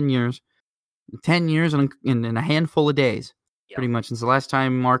over 10 years. 10 years in a handful of days, pretty much, since the last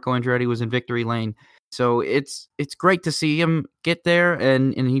time Marco Andretti was in victory lane. So it's great to see him get there,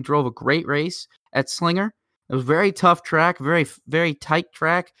 and he drove a great race at Slinger. It was a very tough track, very, very tight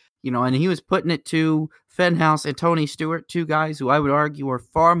track, and he was putting it to Fenhouse and Tony Stewart, two guys who I would argue are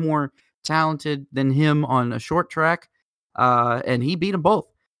far more talented than him on a short track, and he beat them both.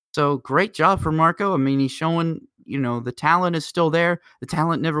 So great job for Marco. I mean, he's showing, the talent is still there. The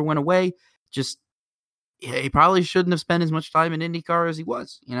talent never went away. Just, he probably shouldn't have spent as much time in IndyCar as he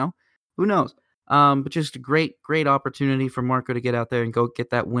was, who knows? But just a great opportunity for Marco to get out there and go get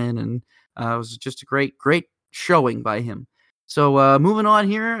that win. And it was just a great showing by him. So moving on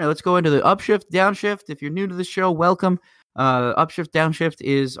here, let's go into the upshift, downshift. If you're new to the show, welcome. Upshift, downshift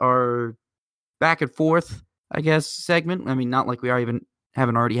is our back and forth, I guess, segment. I mean, not like we haven't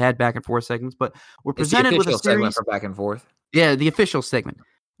already had back and forth segments, but we're presented with a series segment for back and forth. Yeah, the official segment.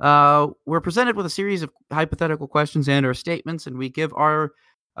 We're presented with a series of hypothetical questions and or statements, and we give our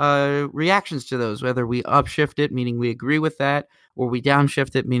reactions to those, whether we upshift it, meaning we agree with that, or we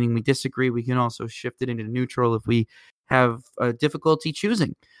downshift it, meaning we disagree. We can also shift it into neutral if we have difficulty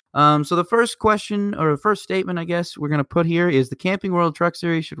choosing. So the first question, or the first statement, I guess, we're going to put here is the Camping World Truck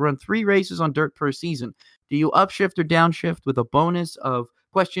Series should run 3 races on dirt per season. Do you upshift or downshift, with a bonus of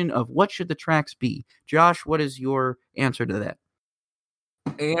question of what should the tracks be? Josh, what is your answer to that?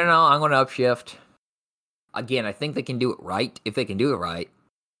 I'm going to upshift. Again, I think they can do it right. If they can do it right,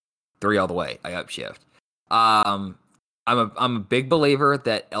 3 all the way. I upshift. I'm a big believer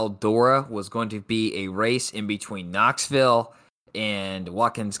that Eldora was going to be a race in between Knoxville and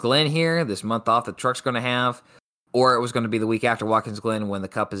Watkins Glen here, this month off the truck's going to have, or it was going to be the week after Watkins Glen when the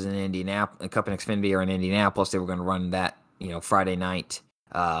Cup is in Indianapolis, the Cup and Xfinity are in Indianapolis. They were going to run that, Friday night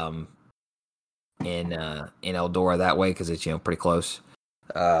in Eldora that way because it's pretty close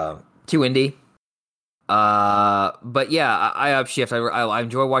to Indy. But yeah, I upshift. I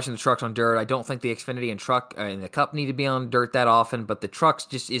enjoy watching the trucks on dirt. I don't think the Xfinity and truck and the Cup need to be on dirt that often, but the trucks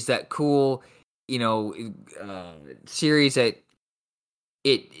just is that cool, series that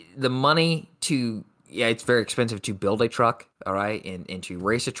the money to it's very expensive to build a truck, all right, and to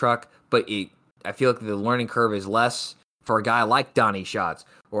race a truck, but I feel like the learning curve is less for a guy like Donnie Schatz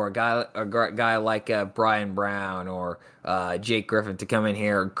or a guy like Brian Brown or Jake Griffin to come in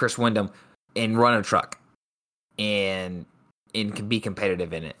here, Chris Wyndham, and run a truck and can be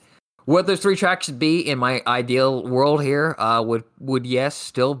competitive in it. What those 3 tracks should be in my ideal world here would yes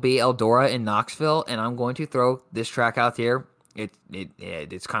still be Eldora and Knoxville, and I'm going to throw this track out here.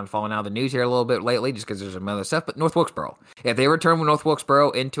 It's kind of fallen out of the news here a little bit lately just because there's some other stuff, but North Wilkesboro. If they return North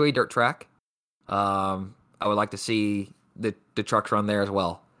Wilkesboro into a dirt track, I would like to see the trucks run there as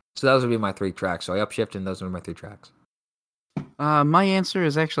well. So those would be my 3 tracks. So I upshift, and those would be my 3 tracks. My answer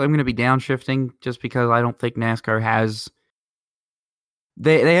is actually I'm going to be downshifting just because I don't think NASCAR has.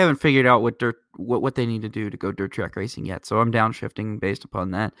 They haven't figured out what they need to do to go dirt track racing yet. So I'm downshifting based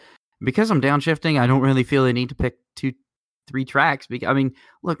upon that. Because I'm downshifting, I don't really feel they need to pick 2-3 tracks. I mean,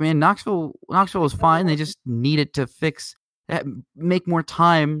 look, man, Knoxville was fine. They just needed to make more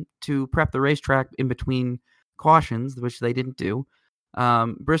time to prep the racetrack in between cautions, which they didn't do.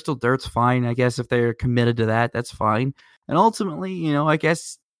 Bristol Dirt's fine, I guess, if they're committed to that, that's fine. And ultimately, I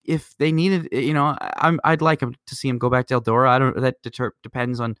guess if they needed, I'd like them to see him go back to Eldora. That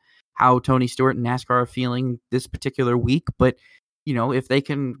depends on how Tony Stewart and NASCAR are feeling this particular week. But, if they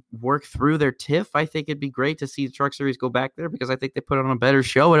can work through their tiff, I think it'd be great to see the Truck Series go back there because I think they put on a better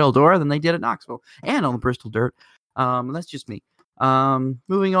show at Eldora than they did at Knoxville and on the Bristol Dirt. That's just me.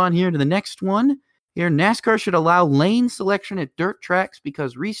 Moving on here to the next one. Here, NASCAR should allow lane selection at dirt tracks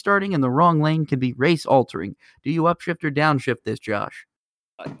because restarting in the wrong lane can be race altering. Do you upshift or downshift this, Josh?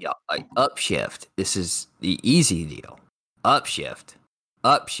 Upshift. This is the easy deal. Upshift.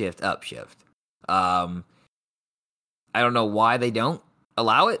 I don't know why they don't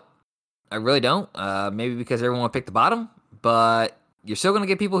allow it. I really don't. Maybe because everyone will pick the bottom, but you're still going to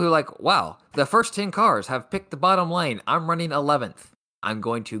get people who are like, wow, the first 10 cars have picked the bottom lane. I'm running 11th. I'm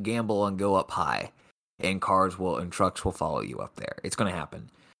going to gamble and go up high, and trucks will follow you up there. It's going to happen.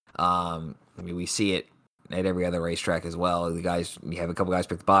 We see it at every other racetrack as well. You have a couple guys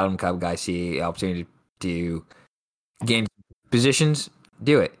pick the bottom, a couple guys see the opportunity to gain positions,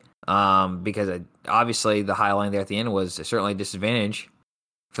 do it. Because obviously the high line there at the end was certainly a disadvantage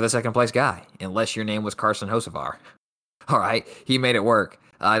for the second place guy, unless your name was Carson Hocevar. All right, he made it work.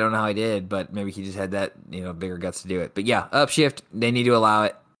 I don't know how he did, but maybe he just had that, bigger guts to do it. But yeah, upshift, they need to allow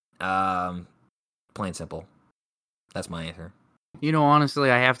it. Plain and simple. That's my answer.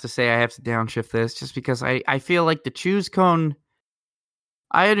 Honestly, I have to say I have to downshift this just because I feel like the choose cone,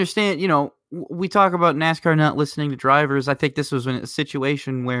 I understand, we talk about NASCAR not listening to drivers. I think this was a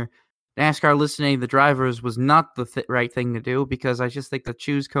situation where NASCAR listening to the drivers was not the right thing to do because I just think the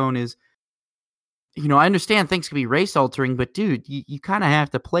choose cone is, I understand things can be race altering, but dude, you kind of have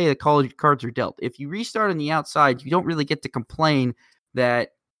to play the cards are dealt. If you restart on the outside, you don't really get to complain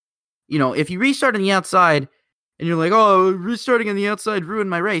that, if you restart on the outside and you're like, oh, restarting on the outside ruined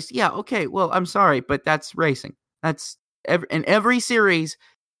my race. Yeah, okay, well, I'm sorry, but that's racing. That's in every series.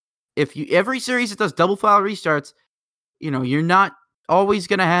 Every series that does double file restarts, you're not always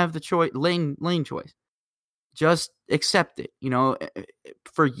going to have the choice lane choice. Just accept it.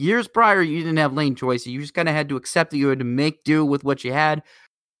 For years prior, you didn't have lane choice. You just kind of had to accept that you had to make do with what you had.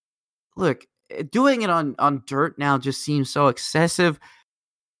 Look, doing it on dirt now just seems so excessive.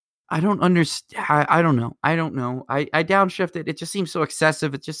 I don't understand. I don't know. I downshifted. It just seems so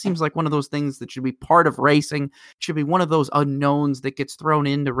excessive. It just seems like one of those things that should be part of racing. It should be one of those unknowns that gets thrown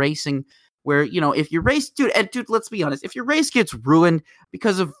into racing where, if your race, dude, let's be honest. If your race gets ruined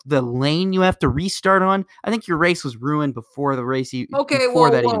because of the lane you have to restart on, I think your race was ruined before the race. Even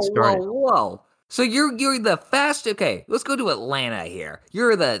started. Whoa. So you're the fast. Okay, let's go to Atlanta here.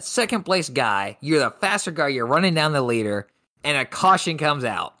 You're the second place guy. You're the faster guy. You're running down the leader, and a caution comes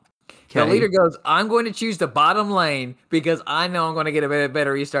out. Okay. The leader goes, I'm going to choose the bottom lane because I know I'm going to get a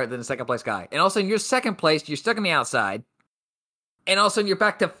better restart than the second place guy. And all of a sudden, you're second place. You're stuck on the outside. And all of a sudden, you're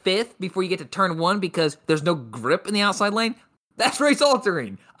back to fifth before you get to turn 1 because there's no grip in the outside lane. That's race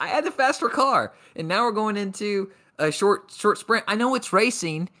altering. I had the faster car. And now we're going into a short sprint. I know it's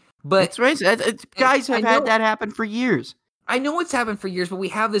racing, but... It's racing. Guys have had that happen for years. I know it's happened for years, but we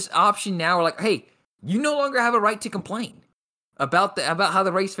have this option now. We're like, hey, you no longer have a right to complain about how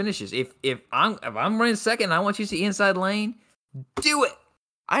the race finishes. If I'm running second and I want you to see inside lane, do it.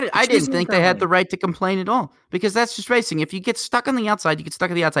 I didn't think they had the right to complain at all because that's just racing. If you get stuck on the outside, you get stuck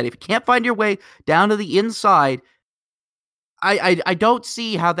on the outside. If you can't find your way down to the inside, I don't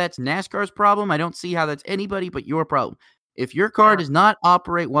see how that's NASCAR's problem. I don't see how that's anybody but your problem. If your car does not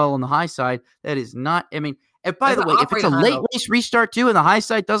operate well on the high side, that is not. I mean, And by the way, if it's a late race restart too and the high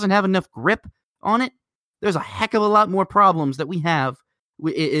side doesn't have enough grip on it, there's a heck of a lot more problems that we have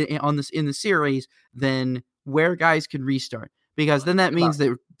in the series than where guys can restart. Because then that means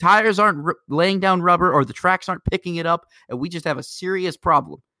that tires aren't laying down rubber or the tracks aren't picking it up, and we just have a serious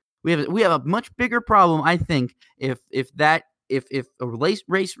problem. We have a much bigger problem, I think, if a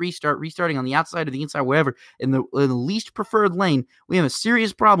race restarting on the outside or the inside, wherever, in the least preferred lane, we have a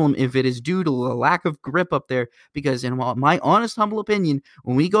serious problem if it is due to a lack of grip up there. Because in my honest, humble opinion,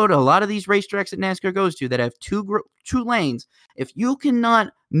 when we go to a lot of these racetracks that NASCAR goes to that have two lanes, if you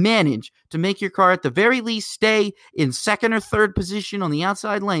cannot manage to make your car at the very least stay in second or third position on the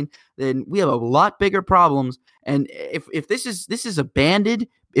outside lane, then we have a lot bigger problems. And if this is a Band-Aid,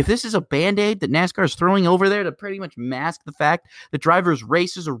 if this is a Band-Aid that NASCAR is throwing over there to pretty much mask the fact that drivers'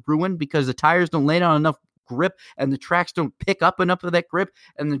 races are ruined because the tires don't lay down enough grip and the tracks don't pick up enough of that grip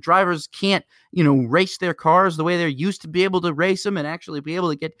and the drivers can't, race their cars the way they're used to be able to race them and actually be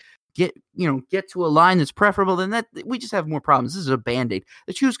able to get to a line that's preferable, then that we just have more problems. This is a Band-Aid.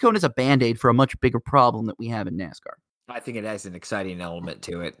 The choose cone is a Band-Aid for a much bigger problem that we have in NASCAR. I think it has an exciting element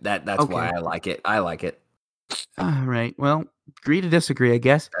to it. That's okay. Why I like it. I like it. All right. Well, agree to disagree, I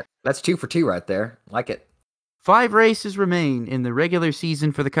guess. That's 2 for 2 right there. Like it. 5 races remain in the regular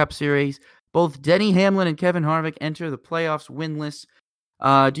season for the Cup Series. Both Denny Hamlin and Kevin Harvick enter the playoffs winless.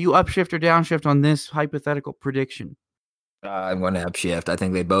 Do you upshift or downshift on this hypothetical prediction? I'm going to upshift. I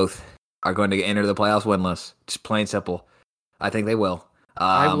think they both are going to enter the playoffs winless. Just plain simple. I think they will.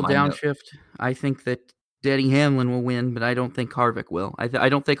 I will downshift. I think that Denny Hamlin will win, but I don't think Harvick will. I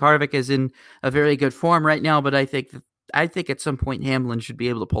don't think Harvick is in a very good form right now, but I think at some point Hamlin should be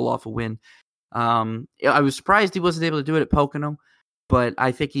able to pull off a win. I was surprised he wasn't able to do it at Pocono, but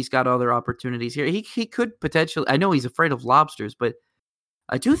I think he's got other opportunities here. He could potentially. I know he's afraid of lobsters, but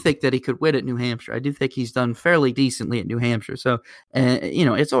I do think that he could win at New Hampshire. I do think he's done fairly decently at New Hampshire. So,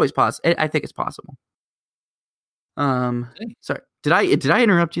 it's always possible. I think it's possible. Sorry. Did I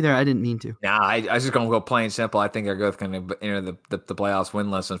interrupt you there? I didn't mean to. Nah, I was just going to go plain simple. I think they're both going to enter the playoffs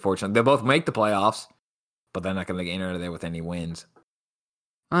winless, unfortunately. They'll both make the playoffs, but they're not going to enter there with any wins.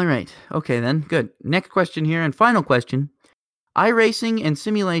 All right. Okay, then. Good. Next question here and final question. iRacing and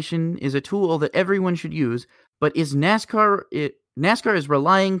simulation is a tool that everyone should use, but is NASCAR is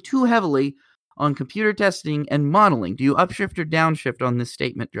relying too heavily on computer testing and modeling. Do you upshift or downshift on this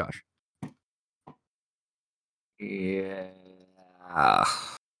statement, Josh? Yeah.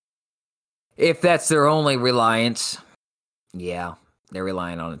 If that's their only reliance, yeah, they're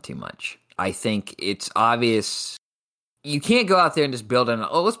relying on it too much. I think it's obvious. You can't go out there and just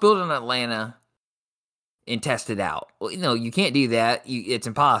let's build in Atlanta and test it out. Well, you can't do that. It's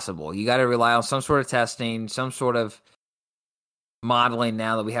impossible. You got to rely on some sort of testing, some sort of modeling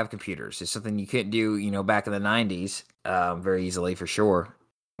now that we have computers. It's something you couldn't do, back in the 90s very easily for sure.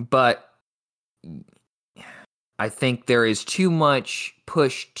 But I think there is too much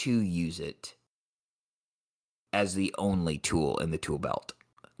push to use it as the only tool in the tool belt.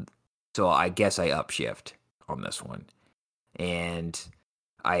 So I guess I upshift on this one. And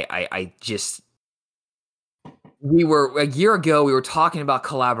I just, a year ago, we were talking about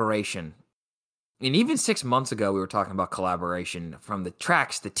collaboration. And even 6 months ago, we were talking about collaboration from the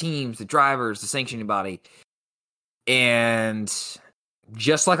tracks, the teams, the drivers, the sanctioning body. And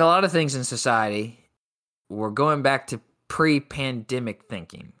just like a lot of things in society, we're going back to pre-pandemic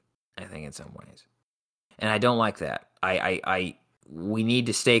thinking, I think, in some ways. And I don't like that. We need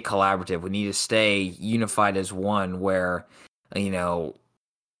to stay collaborative. We need to stay unified as one where, in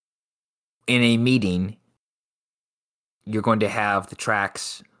a meeting, you're going to have the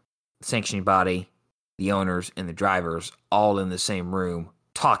tracks, the sanctioning body, the owners, and the drivers all in the same room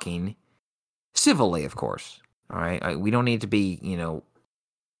talking civilly, of course. All right. We don't need to be,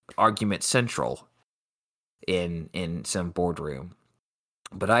 argument central in some boardroom.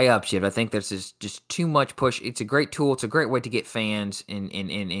 But I upshift. I think there's just too much push. It's a great tool. It's a great way to get fans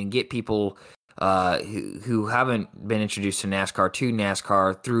and get people who haven't been introduced to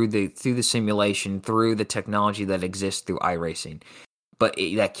NASCAR through the simulation, through the technology that exists through iRacing. But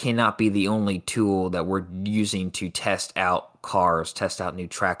that cannot be the only tool that we're using to test out cars, test out new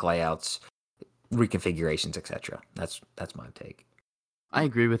track layouts, reconfigurations, etc. That's my take. I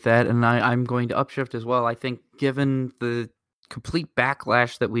agree with that, and I'm going to upshift as well. I think given the complete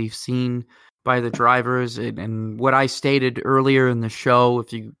backlash that we've seen by the drivers and what I stated earlier in the show,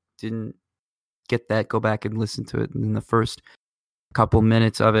 if you didn't get that, go back and listen to it in the first couple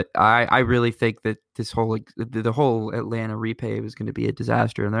minutes of it. I really think that the whole Atlanta repay was going to be a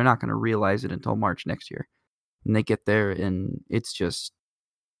disaster, and they're not going to realize it until March next year. And they get there, and it's just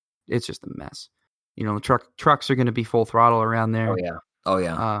a mess. trucks are going to be full throttle around there. Oh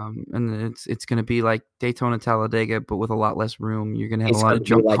yeah. And it's going to be like Daytona Talladega, but with a lot less room. You're going to have a lot of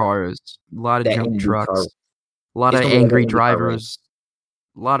junk cars, a lot of junk trucks, a lot of angry drivers,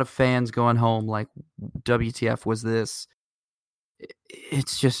 a lot of fans going home like, WTF was this?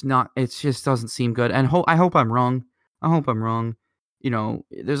 It's just not. It just doesn't seem good. And I hope I'm wrong.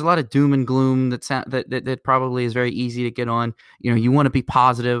 There's a lot of doom and gloom that probably is very easy to get on. You want to be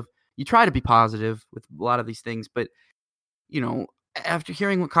positive. You try to be positive with a lot of these things, but after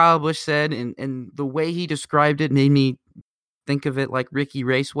hearing what Kyle Busch said and the way he described it made me think of it like Ricky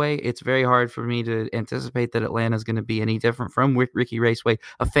Raceway. It's very hard for me to anticipate that Atlanta is going to be any different from Ricky Raceway,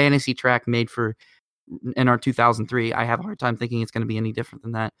 a fantasy track made for NR 2003. I have a hard time thinking it's going to be any different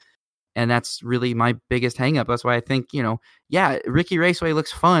than that. And that's really my biggest hangup. That's why I think, Ricky Raceway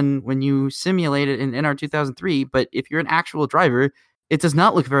looks fun when you simulate it in NR 2003. But if you're an actual driver, it does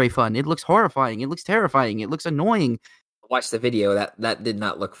not look very fun. It looks horrifying. It looks terrifying. It looks annoying. Watch the video. That did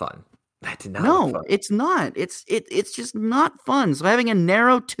not look fun. That did not. No, look fun. It's not. It's just not fun. So having a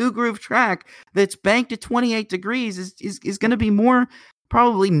narrow 2-groove track that's banked at 28 degrees is going to be more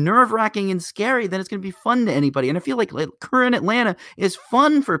probably nerve-wracking and scary than it's going to be fun to anybody. And I feel like current Atlanta is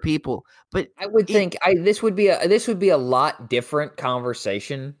fun for people, but I would think this would be a lot different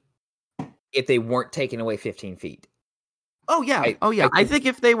conversation if they weren't taking away 15 feet. Oh yeah. I think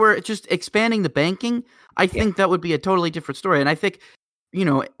if they were just expanding the banking, I think that would be a totally different story. And I think,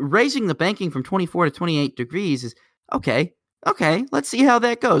 raising the banking from 24 to 28 degrees is okay. Okay, let's see how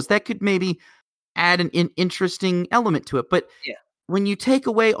that goes. That could maybe add an interesting element to it. But when you take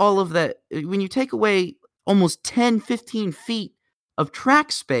away all of that, when you take away almost 10, 15 feet of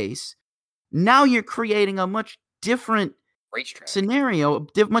track space, now you're creating a much different racetrack scenario,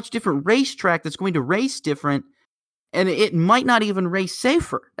 a much different racetrack that's going to race different. And it might not even race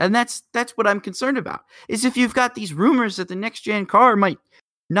safer. And that's what I'm concerned about, is if you've got these rumors that the next gen car might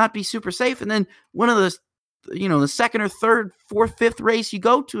not be super safe. And then one of the, the second or third, fourth, fifth race you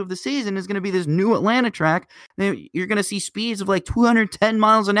go to of the season is going to be this new Atlanta track. You're going to see speeds of like 210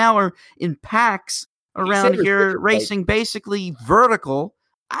 miles an hour in packs around here racing basically vertical.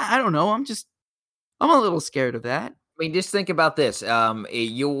 I don't know. I'm a little scared of that. I mean, just think about this.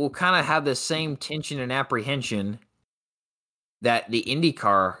 You will kind of have the same tension and apprehension that the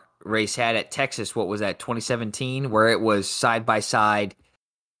IndyCar race had at Texas. What was that, 2017, where it was side by side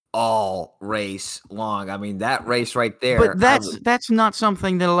all race long. I mean, that race right there. But that's not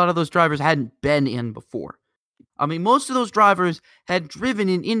something that a lot of those drivers hadn't been in before. I mean, most of those drivers had driven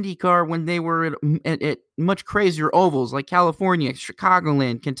in IndyCar when they were at much crazier ovals like California,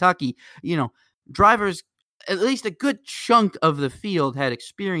 Chicagoland, Kentucky. Drivers, at least a good chunk of the field had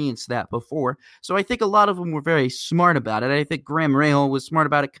experienced that before. So I think a lot of them were very smart about it. I think Graham Rahal was smart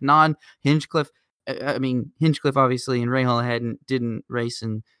about it. Kanaan, Hinchcliffe. I mean, Hinchcliffe obviously and Rahal didn't race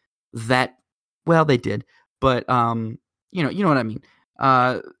in that. Well, they did, but you know what I mean.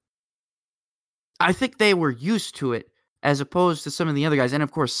 I think they were used to it as opposed to some of the other guys. And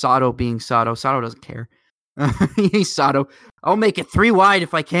of course, Sato being Sato. Sato doesn't care. He's Sato. I'll make it 3 wide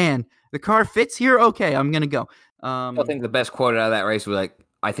if I can. The car fits here? Okay, I'm going to go. I think the best quote out of that race was like,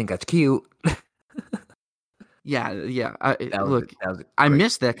 I think that's cute. Yeah. I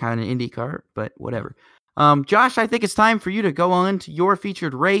miss that kind of IndyCar, but whatever. Josh, I think it's time for you to go on to your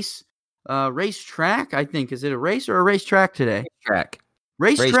featured racetrack, I think. Is it a race or a racetrack today?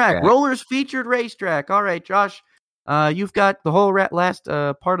 Racetrack. Rollers featured racetrack. All right, Josh, you've got the whole last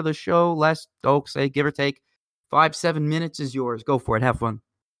part of the show. Say give or take 5-7 minutes is yours. Go for it. Have fun.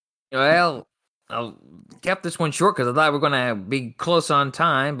 Well, I kept this one short because I thought we were going to be close on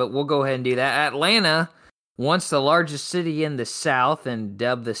time, but we'll go ahead and do that. Atlanta, once the largest city in the South and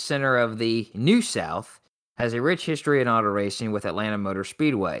dubbed the center of the New South, has a rich history in auto racing with Atlanta Motor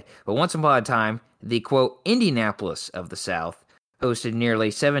Speedway. But once upon a time, the, quote, Indianapolis of the South hosted nearly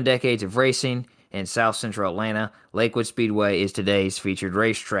 7 decades of racing in South Central Atlanta. Lakewood Speedway is today's featured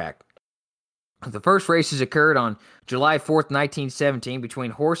racetrack. The first races occurred on July 4th, 1917,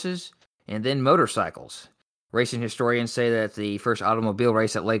 between horses and then motorcycles. Racing historians say that the first automobile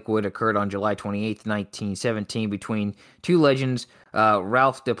race at Lakewood occurred on July 28th, 1917, between two legends,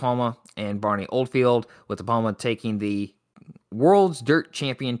 Ralph De Palma and Barney Oldfield, with De Palma taking the world's dirt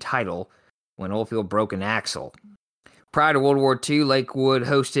champion title when Oldfield broke an axle. Prior to World War II, Lakewood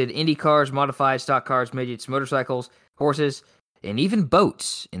hosted Indy cars, modified stock cars, midgets, motorcycles, horses, and even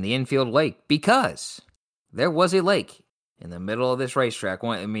boats in the infield lake, because there was a lake in the middle of this racetrack.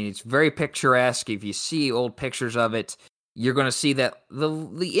 I mean, it's very picturesque. If you see old pictures of it, you're going to see that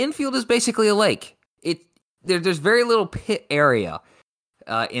the infield is basically a lake. There's very little pit area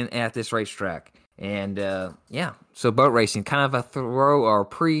at this racetrack, And so boat racing, kind of a throw or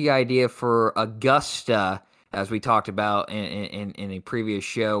pre-idea for Augusta, as we talked about in a previous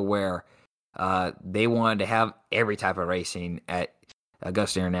show, where they wanted to have every type of racing at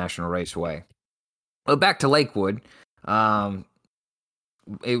Augusta International Raceway. Well, back to Lakewood.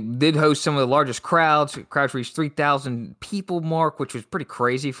 It did host some of the largest crowds. Crowds reached 3,000 people mark, which was pretty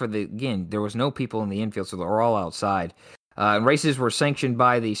crazy again, there was no people in the infield, so they were all outside. And races were sanctioned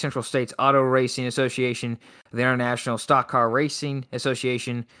by the Central States Auto Racing Association, the International Stock Car Racing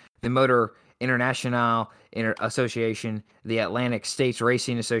Association, the Motor International Association, the Atlantic States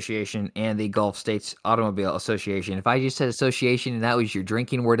Racing Association, and the Gulf States Automobile Association. If I just said association and that was your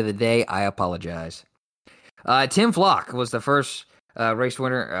drinking word of the day, I apologize. Tim Flock was the first race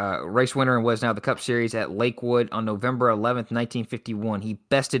winner and was now the Cup Series at Lakewood on November 11th, 1951. He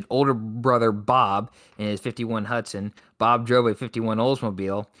bested older brother Bob in his 51 Hudson. Bob drove a 51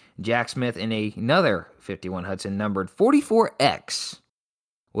 Oldsmobile. Jack Smith in another 51 Hudson numbered 44X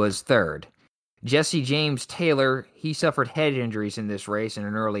was third. Jesse James Taylor, he suffered head injuries in this race in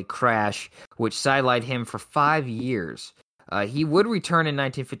an early crash, which sidelined him for 5 years. He would return in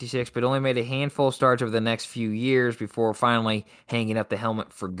 1956, but only made a handful of starts over the next few years before finally hanging up the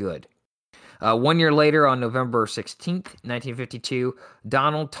helmet for good. 1 year later, on November 16th, 1952,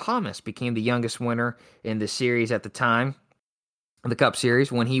 Donald Thomas became the youngest winner in the series at the time, the Cup Series,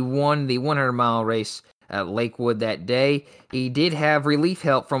 when he won the 100-mile race at Lakewood that day. He did have relief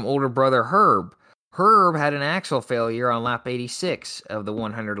help from older brother Herb. Herb had an axle failure on lap 86 of the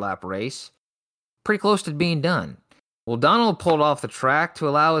 100-lap race. Pretty close to being done. Well, Donald pulled off the track to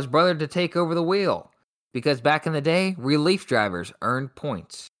allow his brother to take over the wheel, because back in the day, relief drivers earned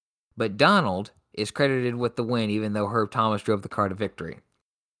points. But Donald is credited with the win, even though Herb Thomas drove the car to victory.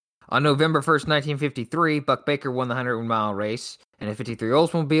 On November 1st, 1953, Buck Baker won the 100-mile race in a 53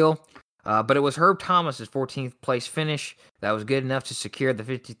 Oldsmobile, but it was Herb Thomas's 14th place finish that was good enough to secure the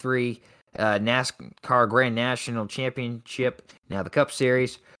 53 NASCAR Grand National Championship, now the Cup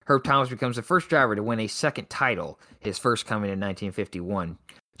Series. Herb Thomas becomes the first driver to win a second title, his first coming in 1951.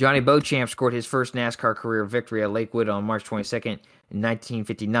 Johnny Beauchamp scored his first NASCAR career victory at Lakewood on March 22nd,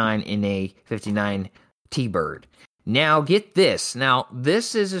 1959 in a 59 T-Bird. Now, get this. Now,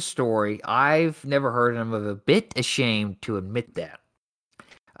 this is a story I've never heard, and I'm a bit ashamed to admit that.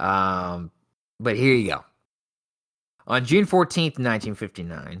 But here you go. On June 14th,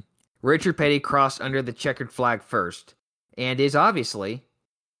 1959, Richard Petty crossed under the checkered flag first, and is obviously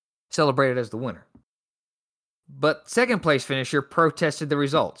celebrated as the winner. But second place finisher protested the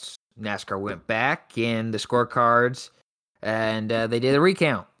results. NASCAR went back in the scorecards, and they did a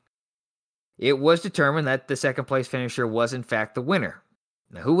recount. It was determined that the second place finisher was in fact the winner.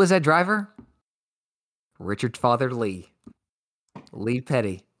 Now, who was that driver? Richard's father, Lee. Lee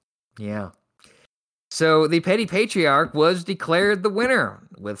Petty. Yeah. So the Petty Patriarch was declared the winner,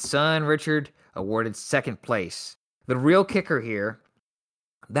 with son Richard awarded second place. The real kicker here,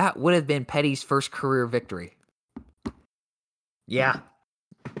 that would have been Petty's first career victory. Yeah.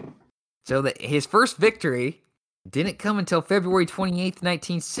 So his first victory didn't come until February 28th,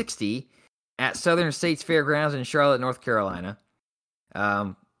 1960, at Southern States Fairgrounds in Charlotte, North Carolina.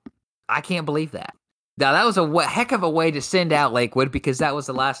 I can't believe that. Now, that was a heck of a way to send out Lakewood, because that was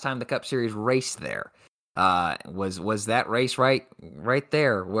the last time the Cup Series raced there. Was that race right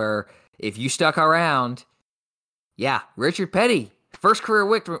there, where if you stuck around, yeah, Richard Petty, first career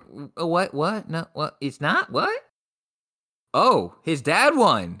victory. What? No, what? It's not? What? Oh, his dad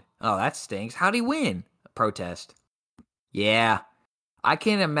won. Oh, that stinks. How'd he win? A protest. Yeah, I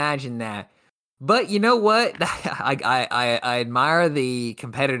can't imagine that. But you know what? I admire the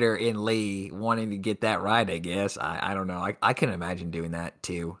competitor in Lee wanting to get that right, I guess. I don't know. I can imagine doing that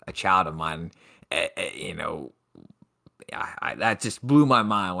to a child of mine. That just blew my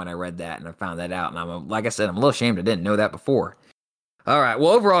mind when I read that and I found that out. And like I said, I'm a little ashamed I didn't know that before. All right.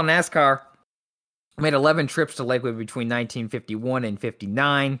 Well, overall, NASCAR made 11 trips to Lakewood between 1951 and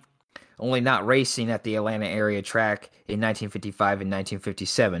 59, only not racing at the Atlanta area track in 1955 and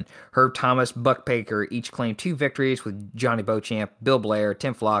 1957. Herb Thomas, Buck Baker each claimed 2 victories, with Johnny Beauchamp, Bill Blair,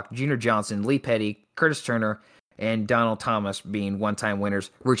 Tim Flock, Junior Johnson, Lee Petty, Curtis Turner, and Donald Thomas being one-time winners.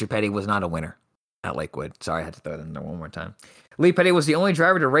 Richard Petty was not a winner at Lakewood. Sorry, I had to throw that in there one more time. Lee Petty was the only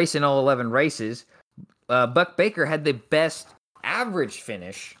driver to race in all 11 races. Buck Baker had the best average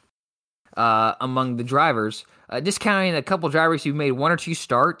finish among the drivers, discounting a couple drivers who made 1 or 2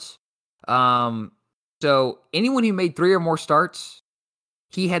 starts. So anyone who made 3 or more starts,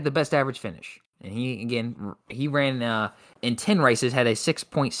 he had the best average finish. And he ran in 10 races, had a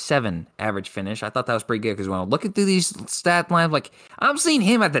 6.7 average finish. I thought that was pretty good because when I'm looking through these stat lines, like, I'm seeing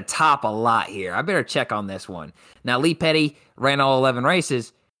him at the top a lot here. I better check on this one. Now, Lee Petty ran all 11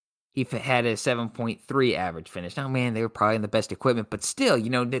 races. He had a 7.3 average finish. Now, man, they were probably in the best equipment, but still,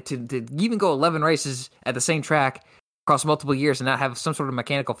 to even go 11 races at the same track across multiple years and not have some sort of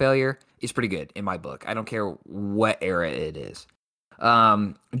mechanical failure is pretty good in my book. I don't care what era it is.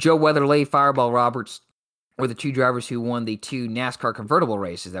 Joe Weatherly, Fireball Roberts were the two drivers who won the 2 NASCAR convertible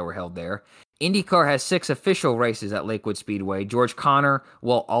races that were held there. IndyCar has 6 official races at Lakewood Speedway. George Connor,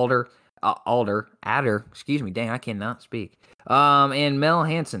 Adder, excuse me, dang, I cannot speak. And Mel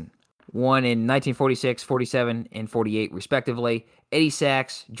Hansen won in 1946, 47, and 48, respectively. Eddie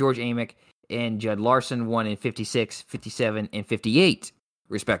Sachs, George Amick, and Judd Larson won in 56, 57, and 58,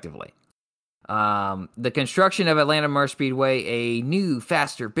 respectively. The construction of Atlanta Motor Speedway, a new,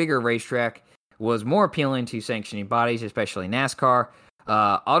 faster, bigger racetrack, was more appealing to sanctioning bodies, especially NASCAR.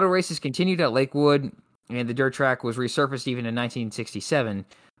 Auto races continued at Lakewood, and the dirt track was resurfaced even in 1967,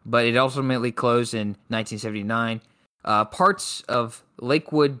 but it ultimately closed in 1979. Parts of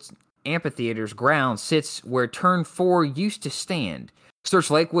Lakewood Amphitheater's ground sits where Turn 4 used to stand.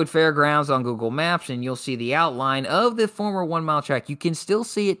 Search Lakewood Fairgrounds on Google Maps, and you'll see the outline of the former 1 mile track. You can still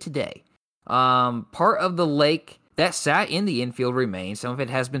see it today. Part of the lake that sat in the infield remains. Some of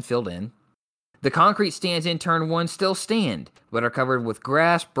it has been filled in. The concrete stands in Turn 1 still stand, but are covered with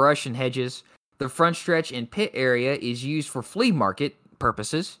grass, brush, and hedges. The front stretch and pit area is used for flea market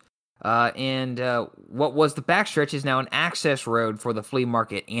purposes. And what was the backstretch is now an access road for the flea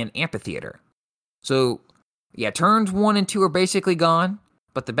market and amphitheater. So, yeah, turns 1 and 2 are basically gone,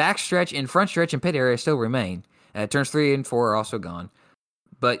 but the backstretch and front stretch and pit area still remain. Turns 3 and 4 are also gone.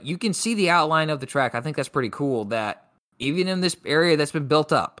 But you can see the outline of the track. I think that's pretty cool that even in this area that's been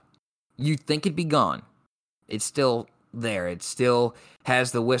built up, you'd think it'd be gone. It's still there. It still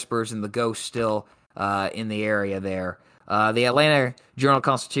has the whispers and the ghosts still in the area there. The Atlanta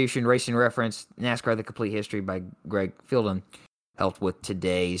Journal-Constitution Racing Reference, NASCAR The Complete History by Greg Fielden helped with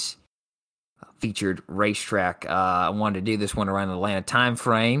today's featured racetrack. I wanted to do this one around the Atlanta time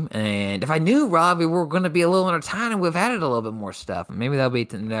frame, and if I knew, Rob, we were going to be a little under time and we've added a little bit more stuff, maybe that'll be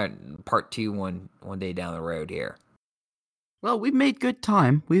part 2 one day down the road here. Well, we've made good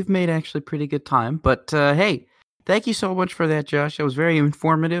time. We've made actually pretty good time, but hey, thank you so much for that, Josh. That was very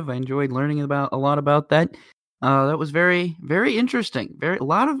informative. I enjoyed learning a lot about that. That was very, very interesting. A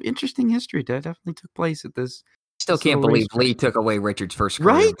lot of interesting history that definitely took place at this. Still can't believe Lee took away Richard's first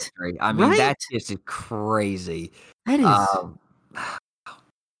career victory. I mean, that's just crazy. That is.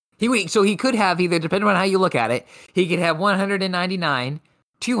 He could have either, depending on how you look at it, he could have 199,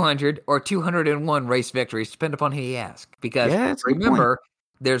 200, or 201 race victories, depending upon who you ask. Because remember,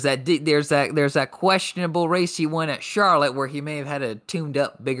 there's that questionable race he won at Charlotte where he may have had a tuned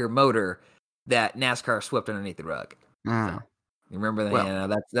up bigger motor that NASCAR swept underneath the rug. So, you remember that? Well,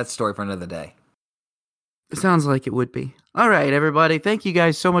 that's a story for another day. It sounds like it would be. All right, everybody. Thank you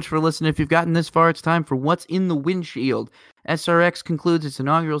guys so much for listening. If you've gotten this far, it's time for What's in the Windshield. SRX concludes its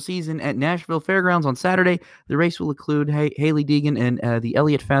inaugural season at Nashville Fairgrounds on Saturday. The race will include Hailie Deegan and the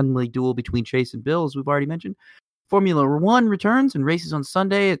Elliott family duel between Chase and Bill, as we've already mentioned. Formula One returns and races on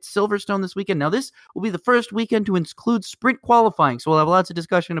Sunday at Silverstone this weekend. Now, this will be the first weekend to include sprint qualifying, so we'll have lots of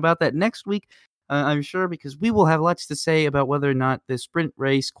discussion about that next week, I'm sure, because we will have lots to say about whether or not the sprint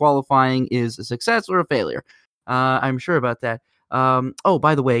race qualifying is a success or a failure. I'm sure about that.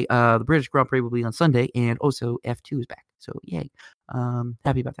 By the way, the British Grand Prix will be on Sunday, and also F2 is back, so yay.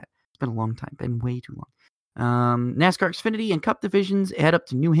 Happy about that. It's been a long time, been way too long. NASCAR Xfinity and Cup divisions head up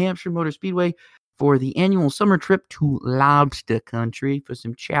to New Hampshire Motor Speedway for the annual summer trip to Lobster Country for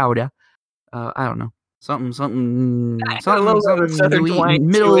some chowder. I don't know. Something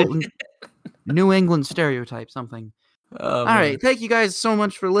New England stereotype, something. All right. Thank you guys so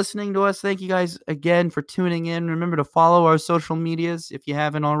much for listening to us. Thank you guys again for tuning in. Remember to follow our social medias if you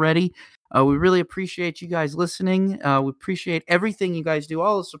haven't already. We really appreciate you guys listening. We appreciate everything you guys do.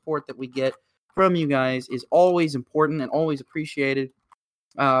 All the support that we get from you guys is always important and always appreciated.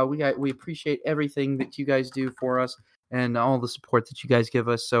 We appreciate everything that you guys do for us and all the support that you guys give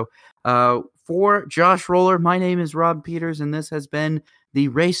us. So for Josh Roller, my name is Rob Peters, and this has been the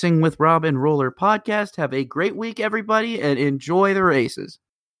Racing with Rob and Roller podcast. Have a great week, everybody, and enjoy the races.